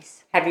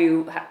companies. Are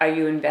you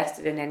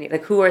invested in any?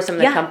 Like, who are some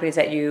of the companies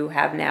that you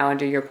have now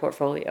under your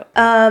portfolio?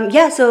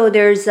 So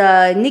there's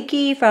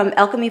Nikki from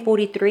Alchemy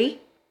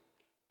 43.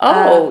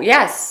 Oh,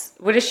 yes.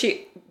 What is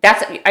she?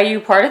 Are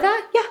you part of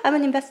that? Yeah, I'm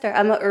an investor.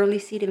 I'm an early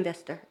seed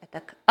investor at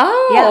that.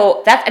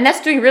 Oh, yeah.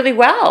 That's doing really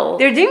well.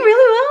 They're doing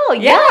really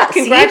well. Yeah,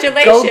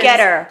 congratulations. Go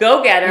getter.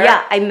 Go getter.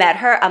 Yeah, I met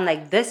her. I'm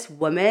like, this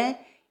woman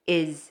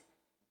is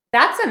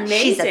That's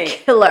she's a amazing.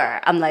 killer.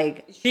 I'm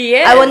like, She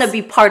is. I want to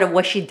be part of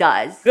what she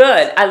does.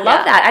 Good. I love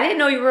Yeah. that. I didn't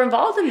know you were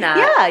involved in that.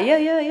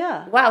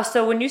 Yeah. Wow.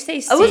 So when you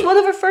say I was one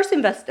of her first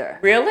investor.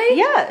 Really?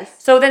 Yes.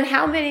 So then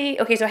how many,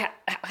 okay, so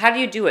how do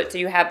you do it? So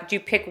do you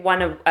pick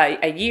one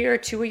a year,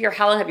 2 a year?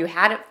 How long have you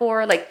had it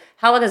for? Like,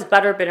 how long has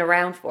Butter been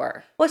around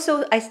for? Well,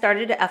 so I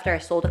started it after I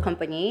sold the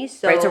company.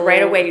 So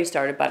right away you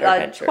started Butter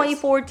Ventures.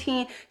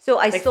 2014. So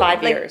I sold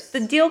 5 years. The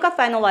deal got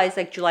finalized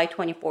like July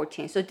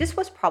 2014. So this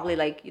was probably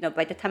like,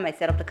 by the time I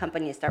set up the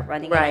company and start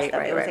running it and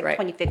stuff, it was like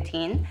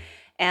 2015.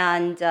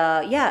 And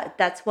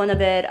that's one of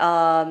it.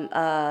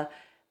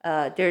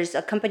 There's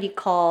a company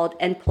called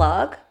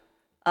Enplug.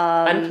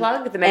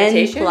 Unplug, the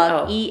meditation?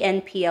 Enplug,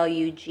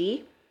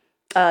 ENPLUG.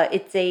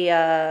 It's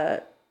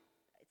a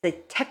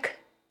tech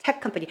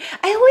company.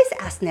 I always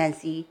ask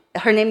Nancy.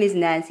 Her name is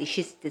Nancy.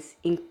 She's this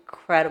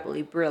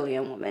incredibly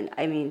brilliant woman.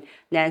 I mean,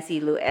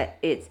 Nancy Liu.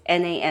 It's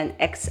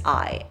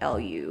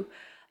NANXILU.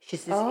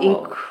 She's this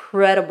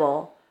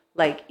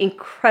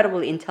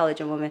incredibly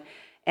intelligent woman,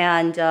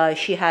 and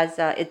she has.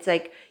 It's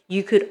like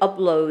you could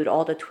upload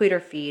all the Twitter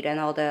feed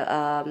and all the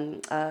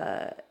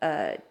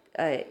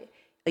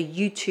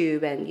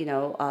YouTube and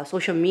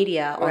social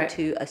media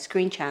onto a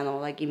screen channel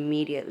like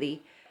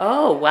immediately.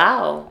 Oh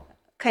wow!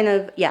 Kind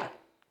of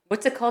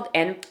What's it called?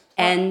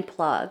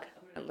 Enplug.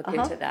 I'm gonna look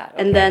into that.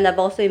 Okay. And then I've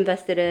also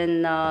invested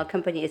in a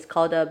company. It's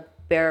called a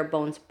Bare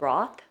Bones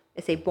Broth.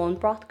 It's a bone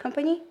broth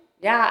company.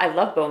 Yeah, I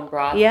love bone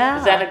broth. Yeah.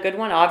 Is that a good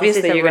one?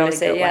 Obviously, you're going to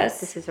say yes.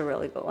 This is a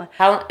really good one.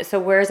 So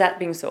where is that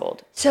being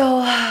sold? So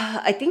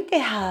I think they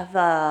have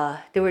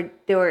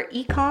they were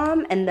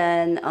e-com, and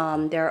then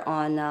they're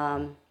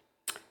on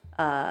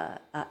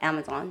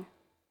Amazon.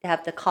 They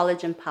have the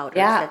collagen powders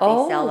that they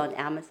sell on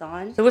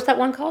Amazon. So what's that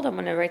one called? I'm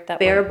going to write that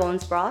Bare one.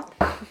 Bones Broth.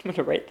 I'm going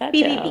to write that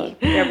BBB. down.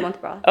 Bare Bones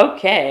Broth.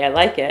 Okay, I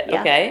like it.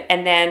 Yeah. Okay,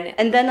 and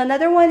then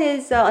another one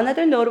is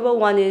another notable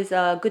one is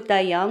Good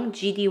Dye Young,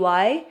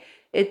 GDY.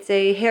 It's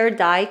a hair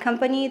dye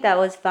company that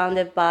was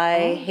founded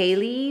by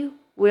Hayley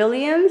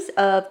Williams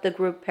of the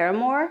group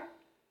Paramore.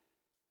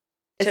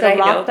 Should I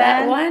know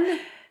that one?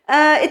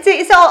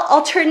 It's all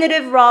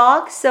alternative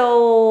rock.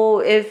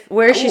 So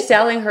where is she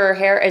selling her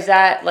hair? Is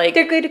that like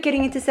they're good at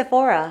getting into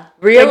Sephora?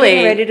 Really? They're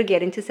getting ready to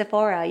get into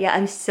Sephora. Yeah,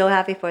 I'm so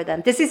happy for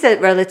them. This is a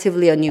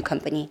relatively new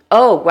company.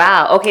 Oh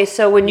wow. Okay,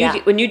 so when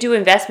you do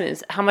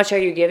investments, how much are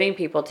you giving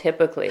people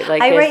typically?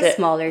 Like I write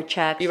smaller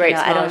checks. You write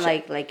smaller I don't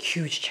checks. like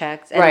huge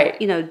checks. And,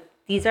 right.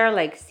 These are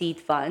like seed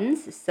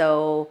funds.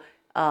 So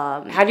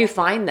how do you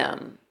find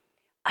them?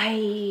 Or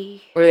do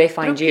they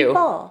find you?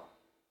 People.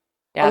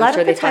 Yeah, a lot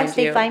of the times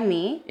they find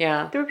me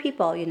through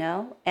people,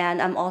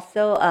 And I'm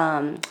also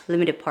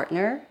limited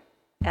partner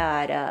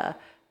at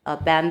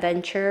BAM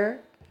Venture,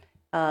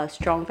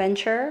 Strong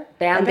Venture.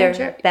 BAM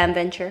Venture? BAM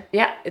Venture.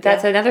 Yeah,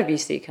 that's another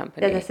VC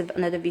company. That's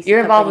another VC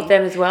You're involved company.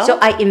 with them as well? So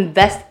I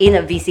invest in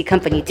a VC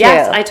company too.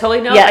 Yes, I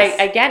totally know. Yes.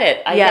 I get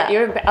it. I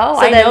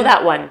So know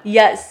that one.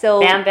 Yes,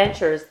 so BAM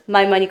Ventures.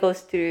 my money goes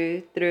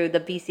through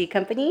the VC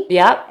company.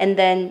 Yep. And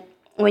then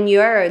when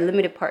you're a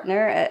limited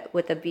partner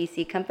with a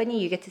VC company,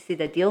 you get to see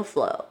the deal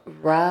flow.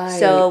 Right.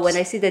 So when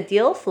I see the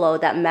deal flow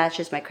that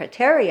matches my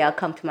criteria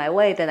come to my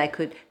way, then I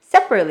could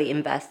separately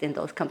invest in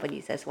those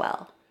companies as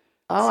well.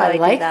 Oh, So I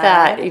like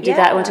that. You did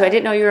that one too. I Yeah.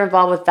 didn't know you were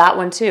involved with that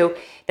one too.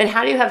 Then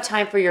how do you have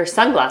time for your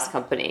sunglass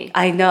company?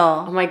 I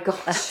know. Oh my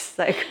gosh. It's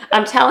like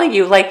I'm telling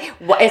you,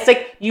 it's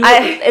like you.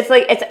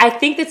 I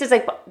think this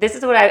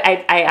is what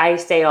I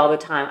say all the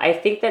time. I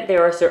think that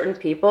there are certain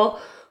people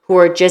who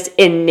are just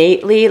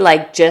innately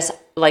like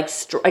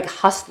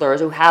hustlers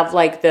who have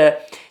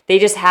they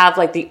just have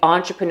like the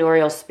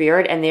entrepreneurial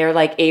spirit, and they're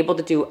like able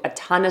to do a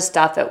ton of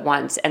stuff at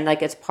once, and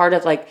like it's part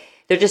of like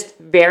they're just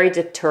very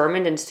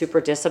determined and super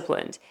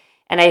disciplined.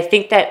 And I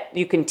think that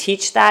you can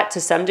teach that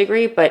to some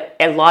degree, but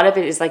a lot of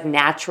it is like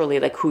naturally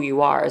like who you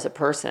are as a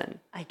person.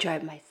 I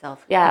drive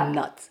myself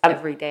nuts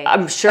every day.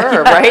 I'm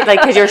sure, right?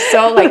 Like, because you're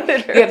so like,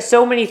 you have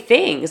so many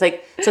things.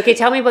 Like, so okay,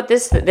 tell me about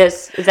this.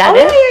 Is that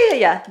it?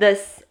 Yeah.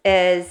 This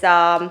is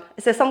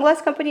it's a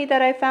sunglass company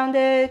that I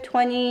founded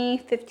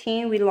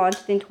 2015. We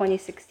launched in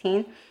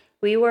 2016.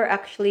 We were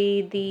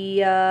actually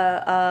the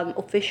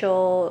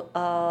official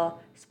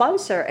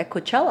sponsor at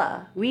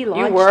Coachella. We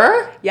launched. You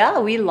were? Yeah,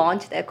 we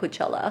launched at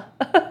Coachella.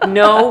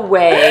 No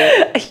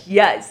way.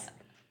 Yes.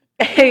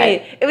 I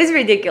mean, it was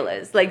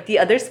ridiculous. Like the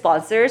other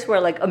sponsors were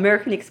like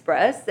American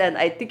Express, and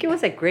I think it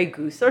was like Grey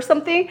Goose or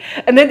something.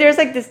 And then there's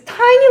like this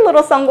tiny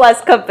little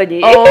sunglass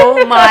company.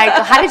 Oh my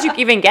God. How did you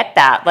even get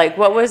that? Like,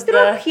 what was through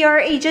a PR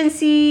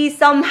agency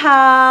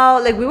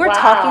somehow? Like we were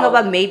talking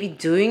about maybe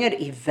doing an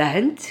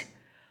event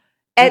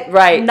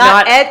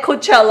not at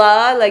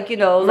Coachella,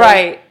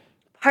 right.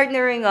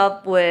 Partnering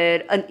up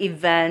with an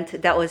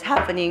event that was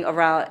happening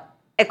around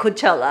at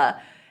Coachella,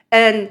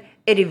 and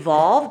it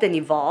evolved and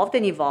evolved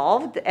and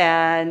evolved,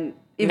 and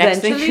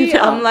eventually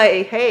I'm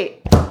like,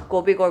 hey,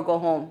 go big or go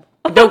home.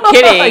 No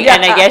kidding. Yeah.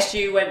 And I guess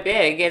you went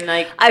big and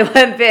like, I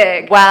went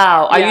big.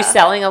 wow. Are Yeah. you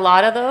selling a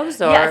lot of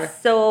those? Or?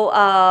 Yes.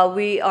 So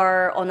we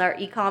are on our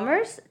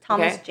e-commerce,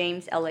 Okay.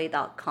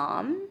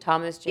 thomasjamesla.com.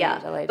 Thomas James, Yeah,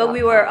 LA. but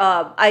we were.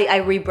 I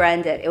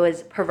rebranded. It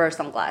was Perverse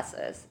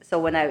Sunglasses. So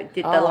when I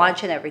did the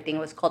launch and everything, it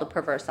was called the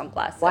Perverse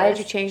Sunglasses. Why did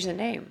you change the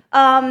name?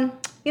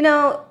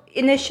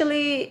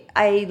 Initially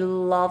I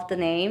loved the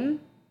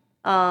name.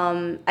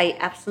 I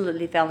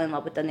absolutely fell in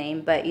love with the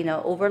name, but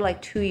over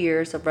like 2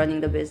 years of running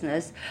the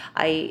business,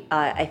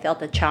 I felt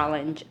the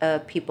challenge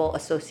of people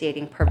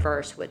associating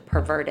perverse with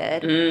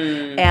perverted,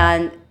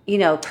 and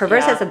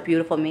perverse has a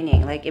beautiful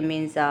meaning. Like it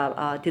means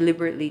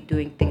deliberately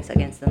doing things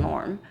against the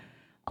norm.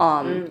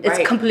 It's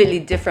Right. completely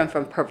different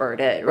from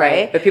perverted,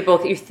 right? But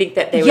people, you think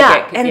that they would Yeah,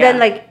 get... and then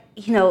like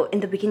in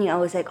the beginning, I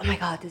was like, oh my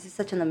god, this is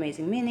such an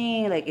amazing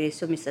meaning. Like it is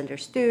so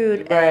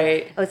misunderstood.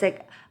 Right. And I was like,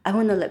 I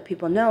want to let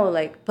people know,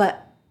 like,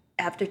 but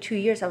after 2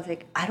 years, I was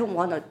like, I don't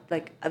want to,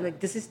 like, I'm like,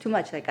 this is too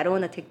much. Like, I don't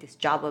want to take this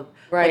job of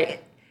Right.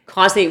 Like,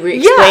 Constantly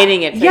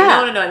explaining it. Like,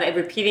 yeah. No, and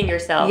repeating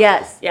yourself.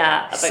 yes.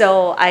 Yeah. But-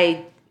 So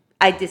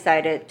I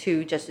decided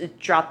to just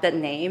drop that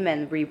name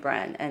and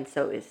rebrand, and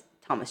so it's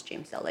Thomas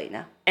James LA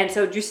now. And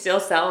so do you still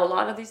sell a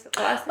lot of these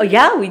glasses? Oh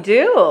yeah, we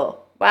do.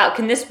 Wow.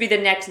 Can this be the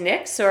next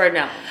NYX or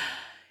no?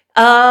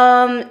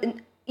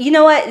 You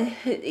know what?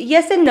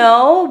 Yes and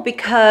no,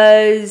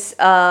 because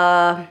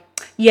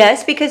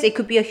yes, because it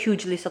could be a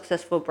hugely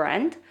successful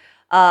brand.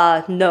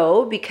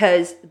 No,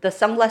 because the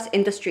sunglass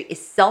industry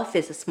itself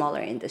is a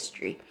smaller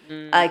industry.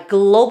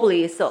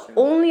 Globally, it's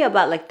only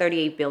about like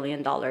 $38 billion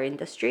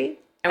industry.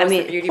 And what's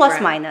the beauty plus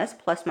brand? minus.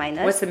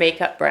 What's the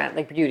makeup brand?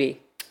 Like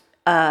beauty?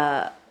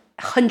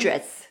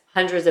 Hundreds.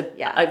 Hundreds of...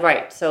 Yeah.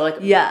 Right. So like...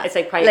 Yeah. It's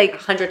like probably Like-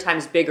 100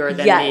 times bigger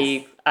than Yes.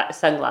 the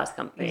sunglass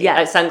company.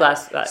 Yes.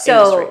 Sunglass So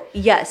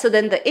industry. yeah, so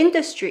then the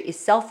industry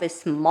itself is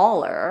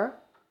smaller,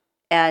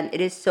 and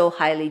it is so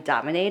highly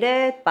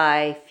dominated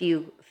by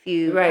few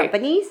Right.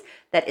 companies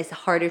that it's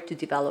harder to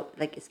develop.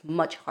 Like it's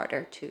much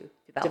harder to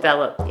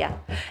Develop. Yeah,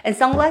 and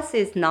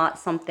sunglasses is not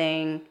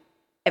something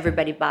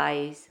everybody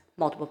buys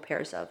multiple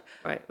pairs of.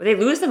 Right. Well, they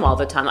lose them all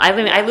the time. I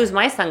mean, I lose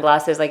my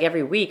sunglasses like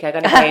every week. I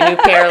got to buy a new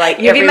pair like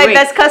You'd every be my week.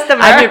 best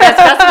customer. I'm your best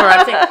customer.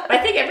 But I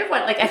think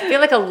everyone, like, I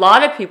feel like a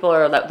lot of people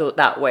are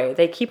that way.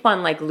 They keep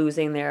on like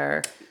losing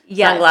their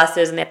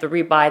sunglasses and they have to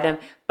rebuy them.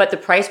 But the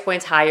price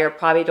point's higher.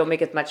 Probably don't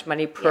make as much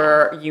money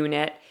per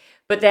unit.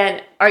 But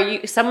then, are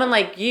you someone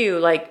like you?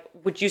 Like,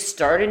 would you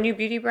start a new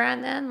beauty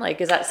brand then?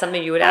 Like, is that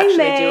something you would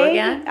actually do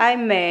again? I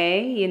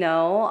may, Do you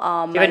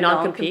have my a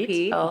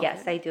non-compete? Oh.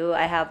 Yes, I do.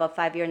 I have a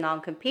 5-year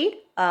non-compete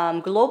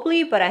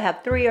globally, but I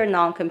have 3-year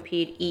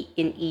non-compete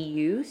in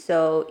EU.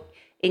 So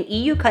in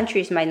EU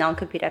countries, my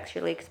non-compete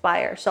actually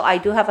expires. So I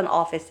do have an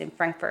office in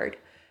Frankfurt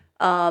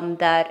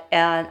and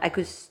I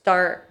could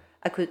start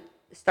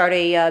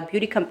a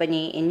beauty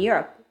company in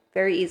Europe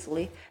very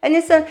easily. And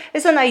it's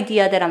an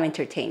idea that I'm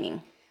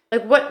entertaining.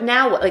 Like what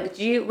now? Like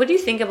what do you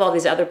think of all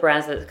these other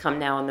brands that come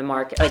now on the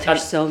market? Like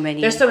There's so many.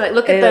 There's so many.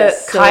 Look at the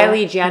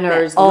Kylie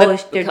Jenner's.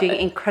 They're doing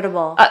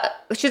incredible.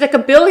 She's like a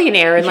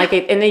billionaire in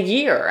in a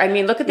year. I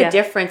mean, look at the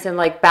difference in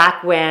like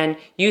back when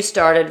you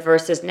started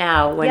versus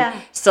now when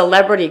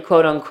celebrity,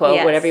 quote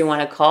unquote, whatever you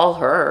want to call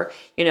her,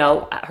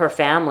 her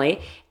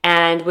family,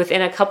 and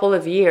within a couple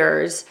of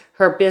years,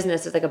 her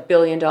business is like $1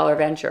 billion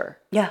venture.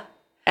 Yeah.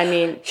 I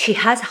mean, she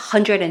has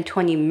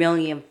 120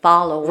 million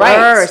followers.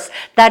 Right.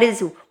 That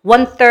is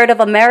 1/3 of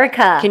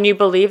America. Can you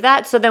believe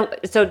that? So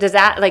does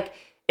that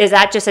is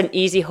that just an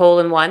easy hole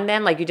in one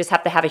then? Like you just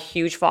have to have a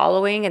huge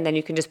following and then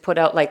you can just put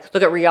out like,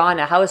 look at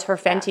Rihanna. How is her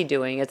Fenty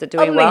doing? Is it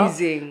doing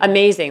Amazing. well?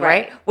 Amazing,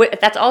 right?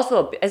 That's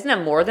also, isn't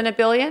it more than $1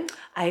 billion?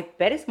 I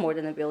bet it's more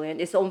than $1 billion.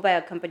 It's owned by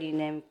a company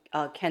named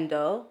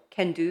Kendo.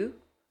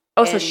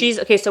 Oh, so she's,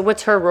 okay, so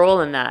what's her role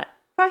in that?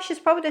 She's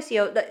probably the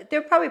CEO.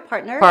 They're probably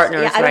partners.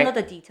 Partners, yeah, I don't right. know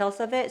the details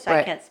of it, so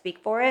I can't speak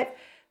for it.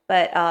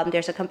 But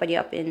there's a company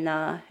up in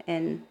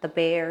the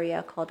Bay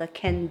Area called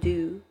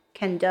Kendo,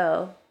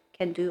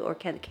 or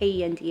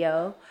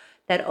Kendo,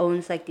 that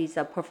owns like these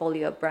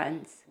portfolio of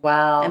brands.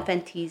 Wow. And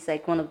Fenty's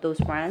like one of those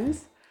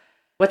brands.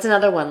 What's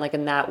another one like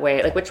in that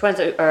way? Like which ones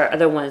are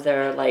other ones that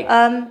are like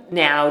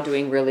now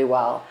doing really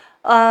well?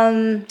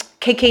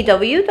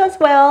 KKW does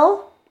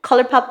well.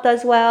 ColourPop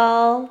does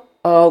well.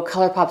 Oh,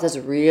 ColourPop does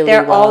really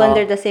They're well. all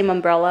under the same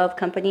umbrella of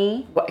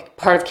company. What,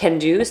 part of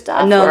Kendo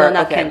stuff? No,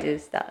 not Kendo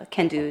stuff.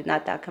 Kendo,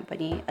 not that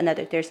company.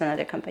 There's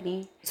another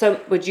company.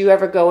 So would you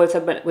ever go with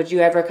someone, would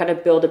you ever kind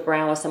of build a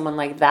brand with someone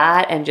like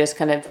that and just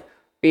kind of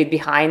be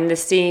behind the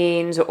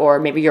scenes or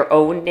maybe your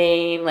own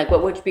name? Like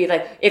what would it be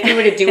like, if you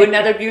were to do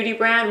another beauty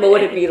brand, what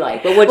would it be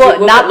like? What would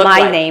not it look my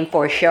like? name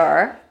for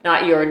sure.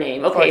 Not your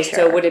name. Okay, For so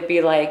sure. would it be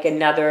like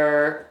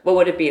what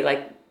would it be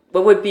like?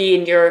 What would be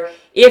in your,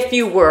 if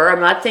you were, I'm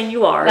not saying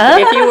you are,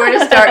 but if you were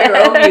to start your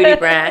own beauty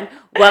brand,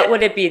 what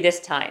would it be this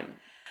time?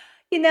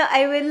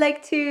 I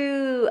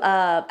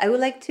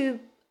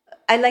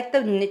like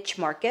the niche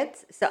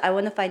markets. So I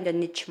want to find the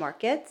niche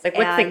markets. Like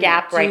what's the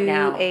gap right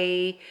now?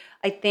 I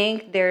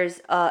think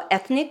there's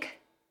ethnic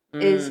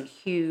is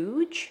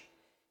huge.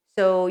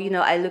 So,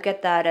 I look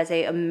at that as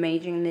a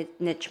amazing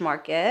niche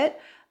market.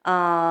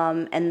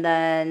 And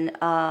then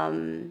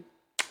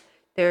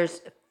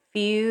there's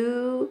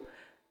few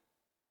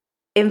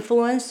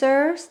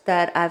influencers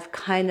that I've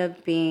kind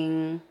of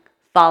been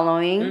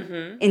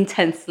following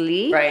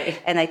intensely.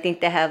 Right. And I think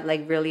they have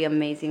like really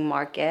amazing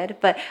market,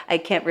 but I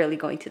can't really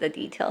go into the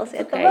details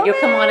at the Okay, moment. you'll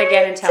come on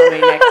again and tell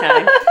me next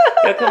time.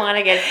 You'll come on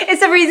again.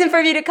 It's a reason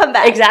for me to come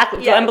back.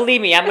 Exactly. Yes. And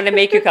believe me, I'm going to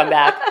make you come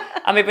back.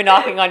 I'm going to be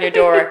knocking on your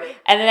door.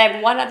 And then I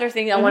have one other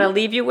thing I want to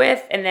leave you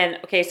with. And then,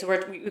 okay, so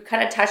we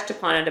kind of touched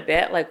upon it a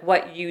bit, like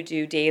what you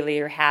do daily,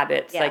 your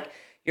habits, like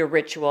your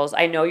rituals.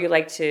 I know you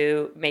like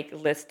to make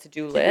lists,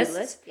 to-do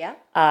lists. Yeah.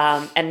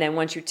 And then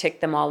once you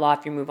tick them all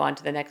off, you move on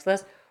to the next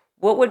list.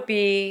 What would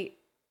be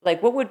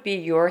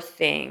your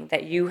thing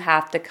that you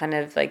have to kind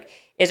of like,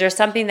 is there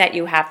something that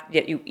you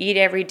eat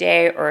every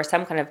day or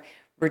some kind of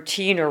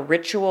routine or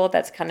ritual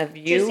that's kind of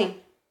you?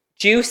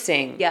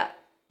 Juicing. Yeah.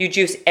 You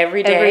juice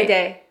every day? Every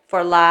day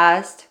for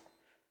last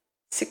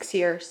 6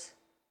 years.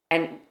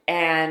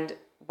 And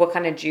what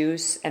kind of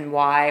juice and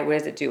why? What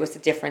does it do? What's the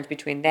difference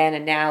between then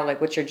and now?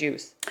 Like, what's your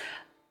juice?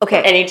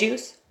 Okay. Or any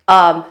juice?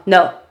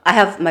 No, I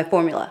have my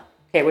formula.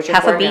 Okay, what's your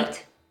half formula? a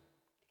beet.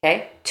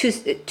 Okay.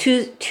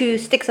 Two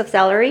sticks of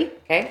celery.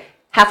 Okay.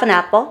 Half an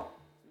apple.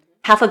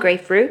 Half a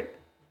grapefruit.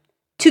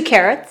 2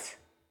 carrots.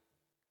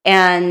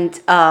 And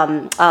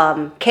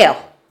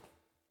kale.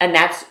 And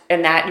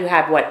that you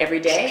have what,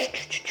 every day?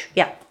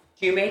 Yeah.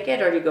 Do you make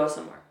it or do you go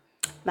somewhere?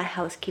 My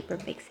housekeeper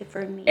makes it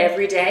for me.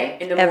 Every day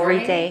in the morning?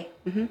 Every day.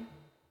 Mm-hmm.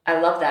 I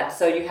love that.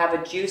 So you have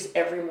a juice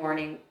every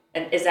morning.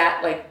 And is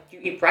that like, do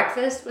you eat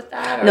breakfast with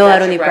that? Or No, I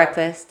don't eat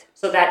breakfast.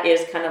 So that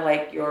is kind of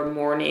like your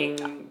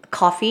morning...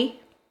 Coffee.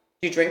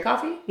 Do you drink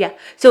coffee? Yeah.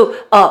 So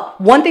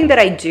one thing that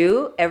I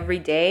do every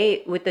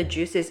day with the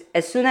juice is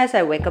as soon as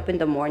I wake up in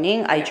the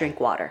morning, I drink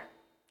water.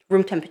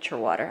 Room temperature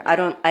water. I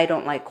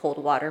don't like cold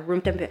water. Room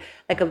temperature,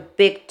 like a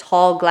big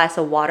tall glass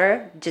of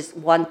water, just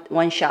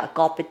one shot,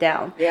 gulp it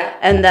down. Yeah.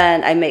 And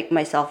then I make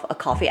myself a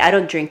coffee. I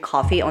don't drink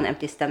coffee on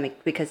empty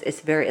stomach because it's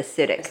very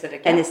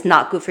acidic. And it's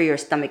not good for your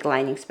stomach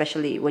lining,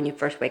 especially when you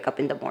first wake up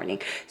in the morning.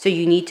 So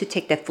you need to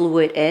take that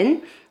fluid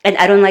in. And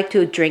I don't like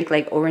to drink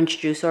like orange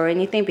juice or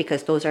anything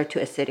because those are too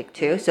acidic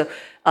too. So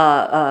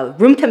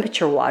room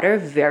temperature water,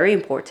 very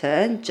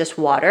important, just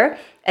water.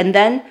 And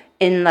then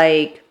in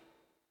like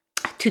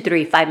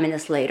 5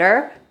 minutes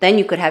later, then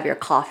you could have your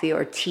coffee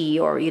or tea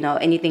or,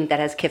 anything that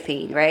has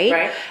caffeine, right?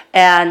 Right.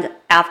 And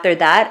after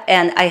that,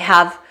 and I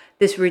have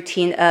this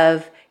routine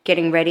of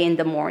getting ready in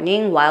the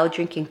morning while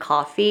drinking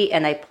coffee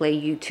and I play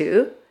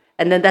YouTube.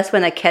 And then that's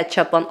when I catch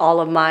up on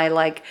all of my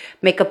like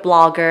makeup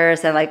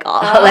bloggers and like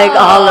all of that.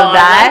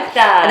 I like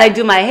that. And I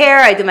do my hair,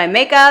 I do my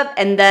makeup,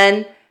 and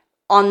then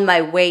on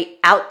my way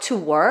out to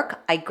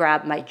work, I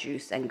grab my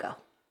juice and go.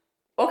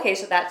 Okay,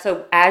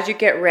 so as you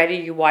get ready,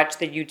 you watch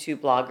the YouTube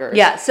bloggers.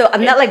 Yeah, so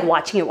I'm not like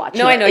watching it.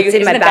 No, I know. It's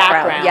in my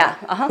background. Yeah.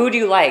 Uh-huh. Who do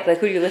you like? Like,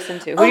 who do you listen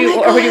to? Who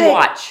do you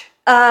watch?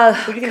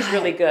 Who do you think is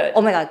really good?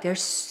 Oh my God,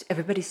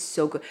 everybody's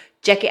so good.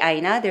 Jackie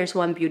Aina, there's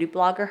one beauty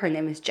blogger. Her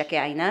name is Jackie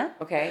Aina.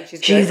 Okay,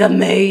 she's good.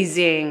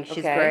 Amazing.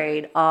 She's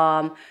great.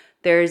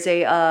 There's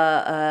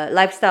a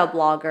lifestyle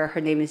blogger.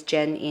 Her name is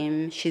Jen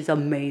Im. She's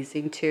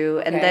amazing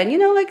too. And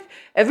then like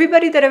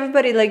everybody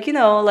like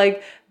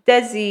like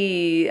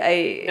Desi.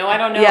 I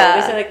don't know. Yeah.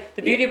 This is like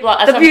the beauty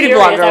blog. The beauty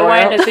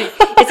blogger. It's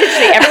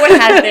interesting. Everyone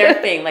has their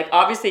thing. Like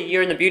obviously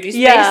you're in the beauty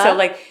space, so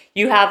like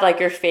you have like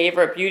your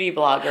favorite beauty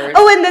bloggers.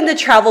 Oh, and then the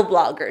travel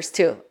bloggers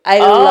too. I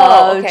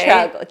love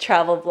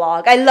travel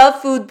blog. I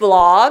love food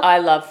blog. I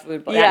love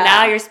food blog. Yeah.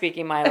 Now you're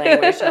speaking my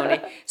language,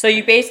 Tony. So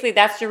you basically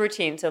that's your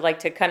routine. So like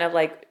to kind of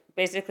like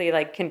basically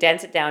like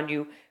condense it down.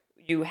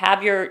 You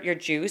have your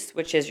juice,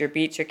 which is your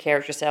beets, your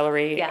carrots, your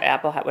celery,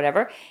 apple,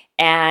 whatever.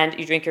 And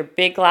you drink your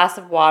big glass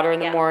of water in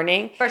the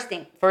morning. First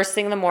thing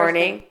in the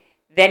morning.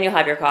 Then you'll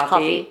have your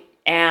coffee.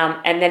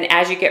 And then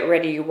as you get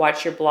ready, you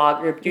watch your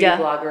beauty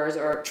bloggers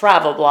or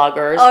travel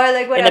bloggers or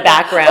like in the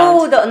background.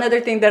 Oh, another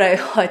thing that I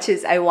watch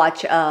is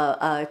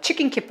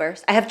chicken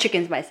kippers. I have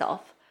chickens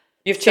myself.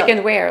 You have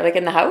chickens where? Like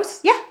in the house?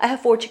 Yeah, I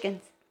have 4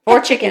 chickens.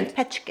 Pet chickens?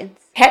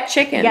 Pet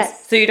chickens?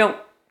 Yes. So you don't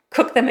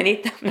cook them and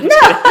eat them? No.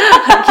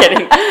 I'm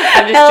kidding.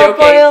 I'm just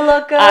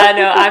joking. I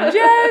know. I'm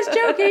just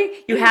joking.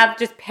 You have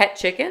just pet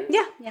chickens?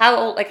 Yeah. How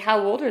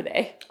old are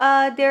they?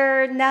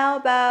 They're now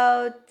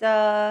about,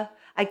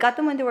 I got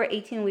them when they were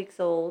 18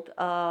 weeks old.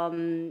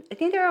 I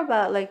think they're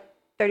about like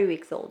 30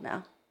 weeks old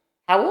now.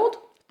 How old?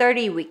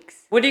 30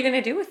 weeks. What are you going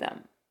to do with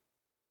them?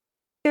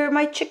 They're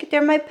my chicken.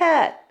 They're my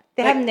pet.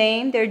 They have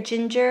name. They're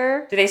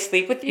Ginger. Do they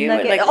sleep with you? No.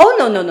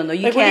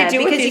 You can't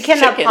because you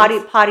cannot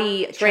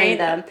potty train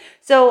them.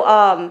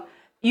 So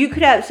you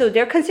could have. So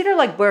they're considered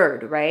like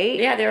bird, right?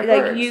 Yeah, they're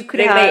like birds. You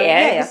could they have, lay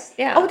eggs.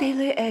 Yeah. Oh, they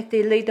lay eggs.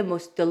 They lay the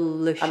most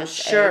delicious. I'm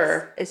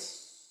sure. Eggs.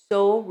 It's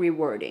so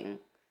rewarding.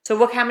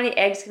 So how many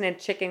eggs can a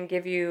chicken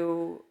give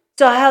you?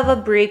 So I have a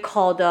breed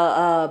called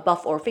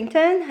Buff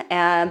Orpington,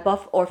 and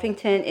Buff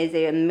Orpington is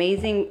an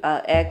amazing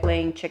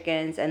egg-laying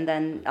chickens, and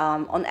then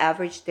on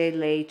average they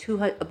lay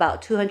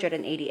about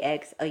 280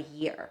 eggs a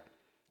year.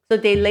 So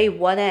they lay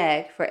one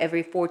egg for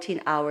every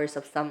 14 hours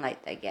of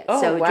sunlight they get.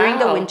 Oh, so during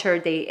the wow. winter,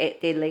 they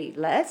lay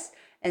less,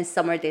 and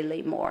summer they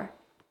lay more.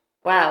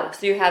 Wow.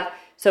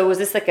 So was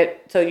this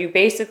so you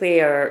basically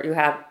you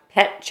have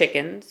pet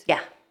chickens.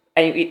 Yeah.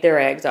 And you eat their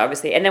eggs,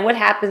 obviously. And then what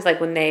happens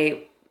like when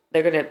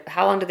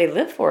how long do they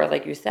live for,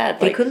 like you said?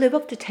 They could live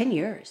up to 10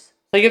 years.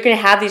 So you're going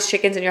to have these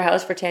chickens in your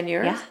house for 10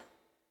 years? Yeah.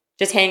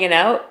 Just hanging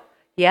out?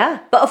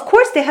 Yeah. But of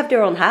course they have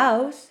their own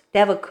house. They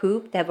have a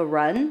coop, they have a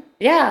run.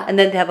 Yeah. And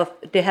then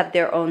they have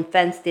their own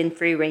fenced-in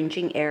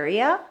free-ranging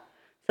area.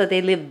 So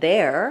they live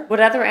there.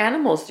 What other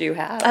animals do you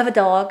have? I have a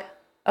dog.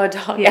 Oh, a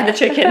dog and the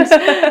chickens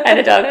and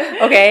a dog.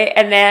 Okay,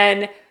 and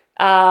then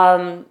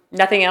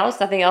nothing else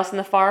in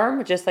the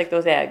farm, just like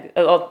those eggs.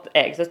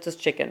 Eggs, that's just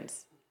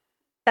chickens.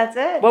 That's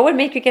it. What would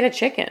make you get a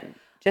chicken?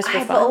 Just for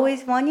I've fun?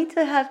 always wanted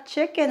to have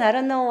chicken. I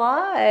don't know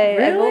why.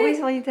 Really? I've always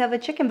wanted to have a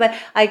chicken, but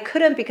I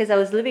couldn't because I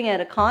was living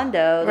at a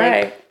condo.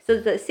 Right. So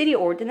the city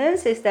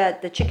ordinance is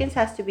that the chickens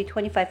has to be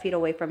 25 feet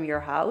away from your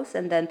house,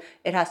 and then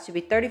it has to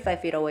be 35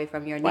 feet away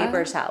from your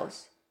neighbor's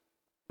house.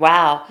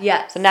 Wow.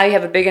 Yes. So now you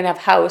have a big enough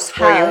house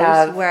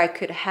where I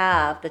could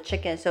have the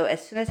chicken. So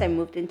as soon as I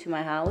moved into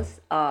my house,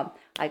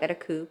 I got a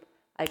coop,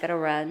 I got a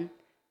run,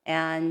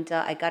 and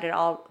I got it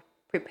all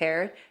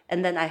prepared.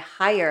 And then I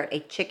hired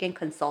a chicken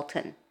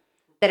consultant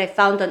that I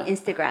found on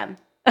Instagram.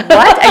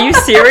 What? Are you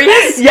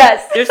serious?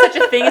 Yes. There's such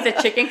a thing as a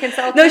chicken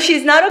consultant? No,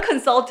 she's not a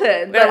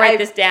consultant. I'm gonna write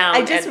this down.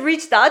 I just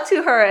reached out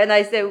to her and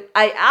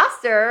I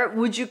asked her,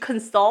 would you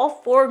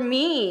consult for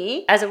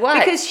me? As a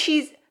what? Because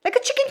she's like a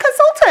chicken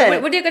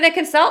consultant. What are you going to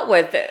consult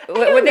with?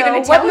 What I are they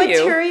going to tell what you?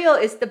 material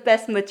is the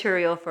best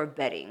material for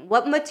bedding?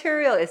 What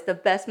material is the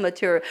best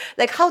material?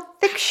 Like how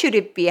thick should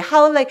it be?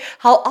 How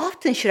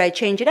often should I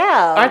change it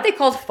out? Aren't they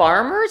called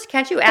farmers?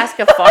 Can't you ask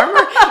a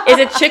farmer? Is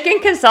a chicken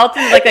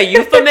consultant like a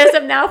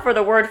euphemism now for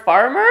the word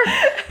farmer?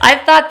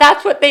 I thought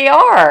that's what they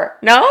are.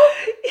 No?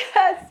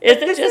 Yes.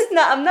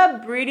 I'm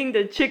not breeding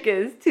the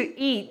chickens to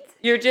eat.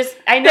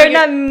 I know they're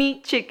not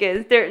meat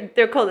chickens.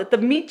 They're called the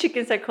meat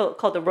chickens are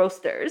called the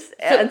roasters.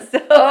 They're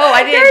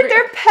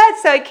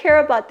pets. So I care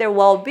about their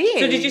well-being.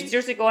 So did you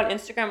seriously go on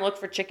Instagram and look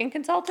for chicken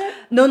consultant?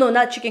 No,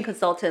 not chicken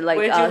consultant. Like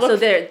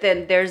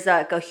there's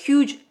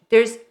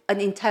there's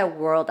an entire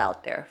world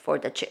out there for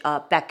the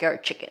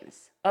backyard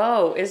chickens.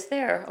 Oh, is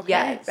there? Okay.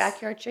 Yes.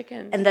 Backyard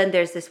chickens. And then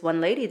there's this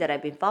one lady that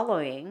I've been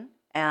following,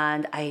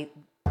 and I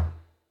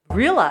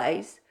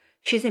realized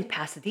she's in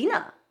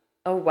Pasadena.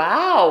 Oh,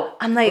 wow.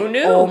 I'm like, who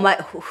knew? Oh my,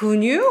 who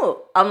knew?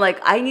 I'm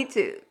like, I need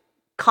to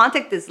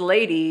contact this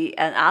lady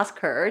and ask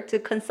her to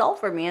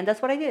consult for me. And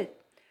that's what I did.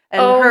 And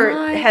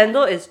her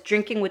handle is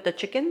drinking with the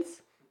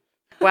chickens.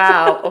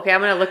 Wow. Okay,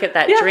 I'm going to look at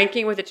that. Yeah.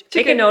 Drinking with the chickens.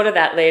 Make a note of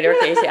that later,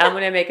 Casey. I'm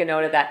going to make a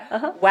note of that.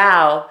 Uh-huh.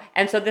 Wow.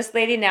 And so this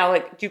lady now,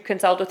 like, do you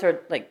consult with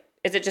her, like,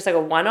 is it just like a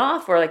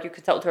one-off, or like you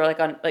consult with her like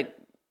on like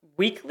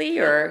weekly,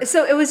 or?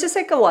 So it was just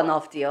like a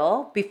one-off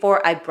deal.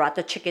 Before I brought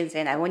the chickens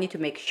in, I wanted to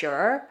make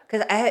sure,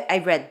 because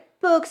I read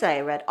books, I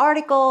read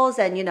articles,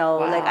 and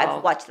like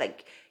I've watched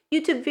like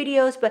YouTube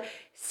videos, but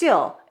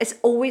still it's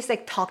always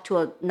like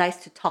nice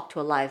to talk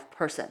to a live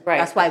person. Right.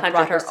 That's why I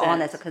brought her 100%.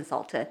 on as a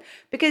consultant,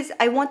 because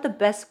I want the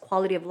best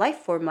quality of life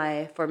for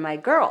my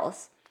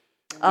girls.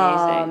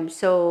 Amazing.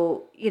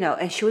 So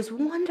and she was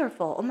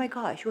wonderful. Oh my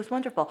gosh, she was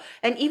wonderful.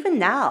 And even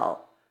now,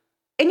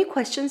 any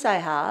questions I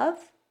have,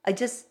 I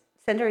just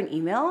send her an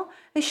email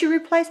and she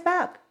replies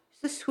back.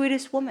 She's the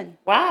sweetest woman.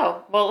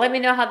 Wow. Well, let me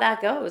know how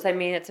that goes. I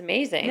mean, it's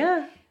amazing.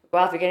 Yeah.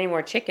 Well, if you're getting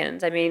more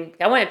chickens, I mean,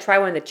 I want to try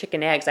one of the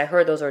chicken eggs. I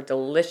heard those are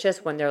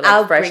delicious when they're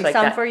like fresh like that.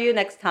 I'll bring some for you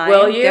next time.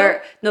 Will you?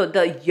 No,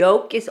 the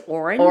yolk is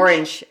orange.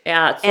 Orange,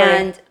 yeah.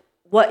 And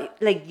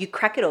you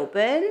crack it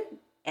open,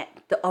 and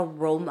the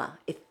aroma,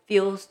 it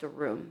fills the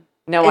room.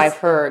 No, I've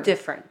heard.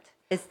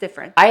 It's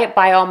different. I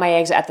buy all my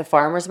eggs at the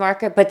farmer's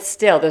market, but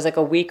still, there's like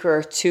a week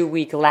or 2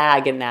 week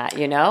lag in that,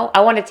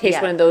 I want to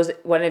taste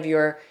one of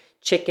your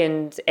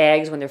chicken's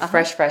eggs when they're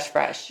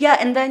fresh. Yeah,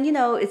 and then,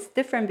 it's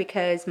different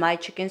because my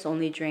chickens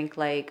only drink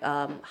like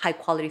high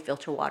quality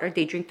filter water.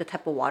 They drink the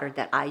type of water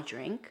that I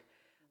drink.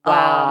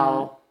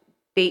 Wow.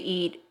 They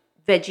eat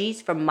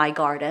veggies from my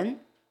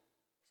garden.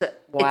 So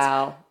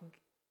wow.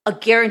 It's a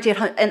guaranteed,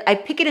 and I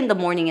pick it in the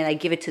morning and I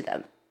give it to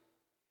them.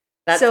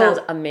 That sounds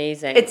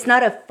amazing. It's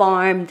not a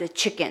farmed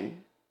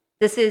chicken.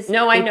 This is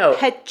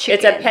pet chicken.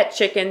 It's a pet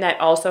chicken that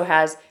also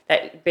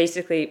that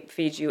basically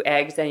feeds you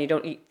eggs, and you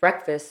don't eat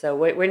breakfast. So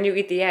when do you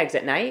eat the eggs?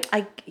 At night?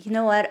 You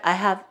know what? I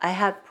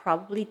have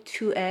probably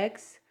 2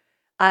 eggs.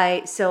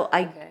 I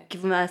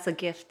give them as a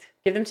gift.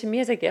 Give them to me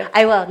as a gift.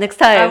 I will next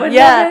time. I would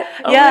love it.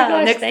 Oh yeah.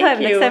 My gosh,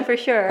 next time for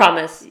sure.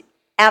 Promise.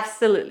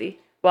 Absolutely.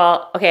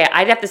 Well, okay,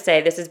 I'd have to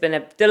say this has been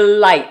a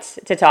delight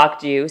to talk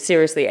to you.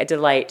 Seriously, a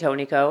delight,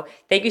 Toniko.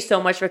 Thank you so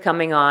much for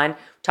coming on.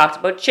 Talked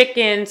about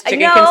chickens,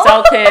 chicken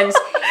consultants.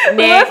 We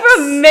went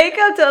from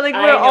makeup to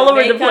we're all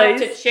over the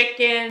place. To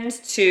chickens,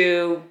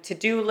 to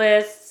to-do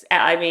lists.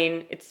 I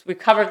mean, we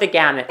covered the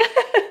gamut.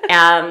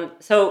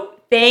 So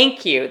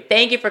Thank you.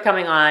 Thank you for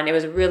coming on. It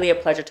was really a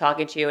pleasure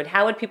talking to you. And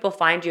how would people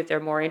find you if they're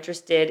more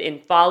interested in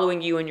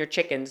following you and your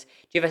chickens? Do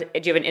you have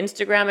an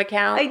Instagram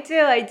account?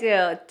 I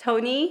do.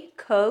 Toni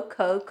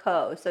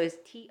Co. So it's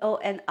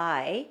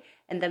Toni,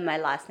 and then my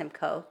last name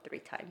Co 3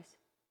 times.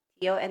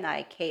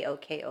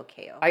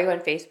 ToniKOKOKO. Are you on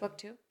Facebook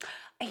too?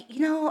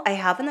 I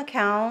have an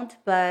account,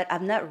 but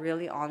I'm not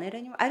really on it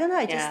anymore. I don't know.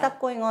 I just stopped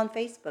going on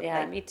Facebook.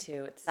 Yeah, me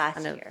too. It's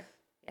last year.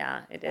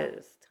 Yeah, it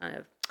is kind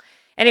of.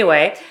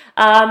 Anyway,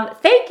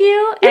 thank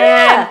you.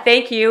 Yeah. And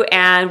thank you.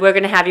 And we're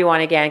going to have you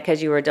on again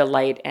because you were a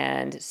delight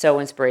and so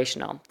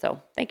inspirational.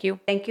 So thank you.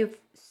 Thank you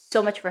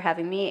so much for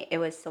having me. It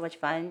was so much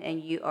fun.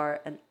 And you are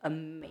an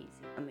amazing.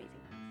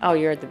 Oh,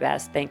 you're the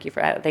best. Thank you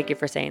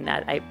for saying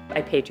that.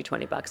 I paid you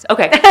 $20.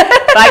 Okay.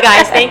 Bye,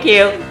 guys. Thank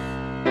you.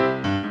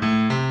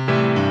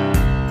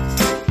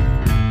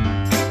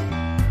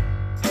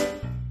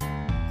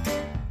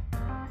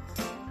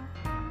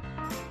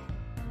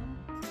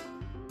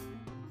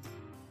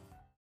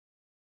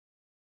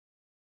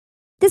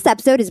 This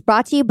episode is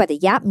brought to you by the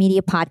Yap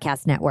Media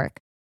Podcast Network.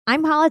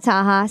 I'm Hala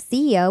Taha,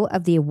 CEO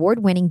of the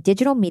award-winning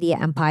digital media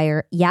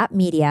empire, Yap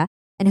Media,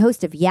 and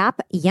host of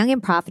Yap Young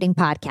and Profiting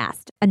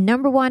Podcast, a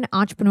 #1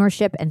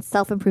 entrepreneurship and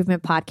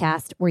self-improvement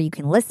podcast where you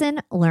can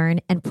listen,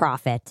 learn, and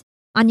profit.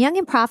 On Young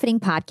and Profiting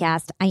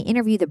Podcast, I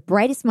interview the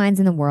brightest minds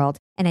in the world,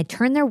 and I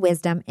turn their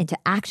wisdom into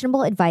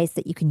actionable advice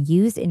that you can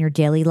use in your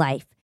daily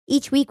life.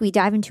 Each week, we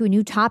dive into a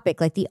new topic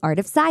like the art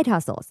of side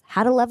hustles,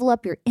 how to level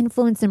up your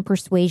influence and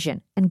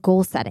persuasion, and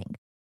goal setting.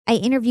 I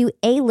interview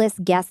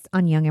A-list guests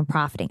on Young and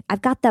Profiting.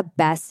 I've got the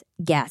best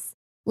guests,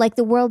 like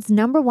the world's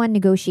 #1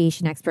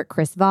 negotiation expert,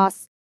 Chris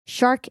Voss,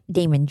 Shark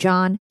Damon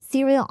John,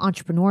 serial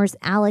entrepreneurs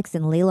Alex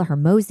and Layla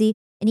Hermosi,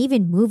 and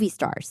even movie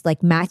stars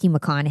like Matthew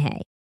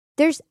McConaughey.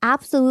 There's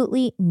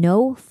absolutely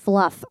no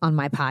fluff on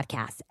my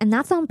podcast, and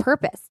that's on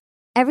purpose.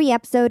 Every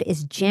episode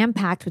is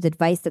jam-packed with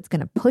advice that's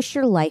going to push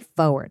your life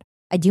forward.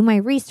 I do my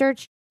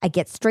research, I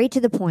get straight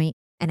to the point,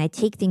 and I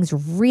take things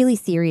really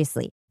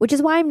seriously, which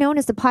is why I'm known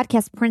as the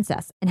podcast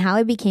princess and how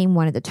I became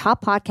one of the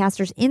top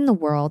podcasters in the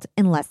world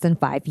in less than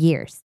 5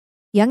 years.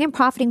 Young and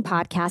Profiting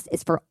Podcast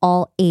is for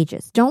all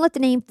ages. Don't let the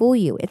name fool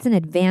you. It's an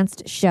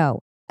advanced show.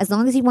 As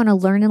long as you want to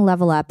learn and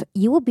level up,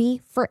 you will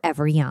be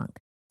forever young.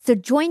 So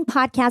join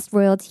Podcast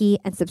Royalty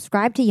and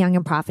subscribe to Young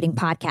and Profiting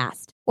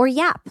Podcast, or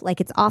YAP, like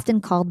it's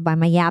often called by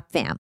my YAP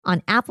fam,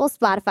 on Apple,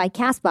 Spotify,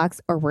 CastBox,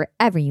 or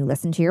wherever you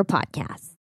listen to your podcasts.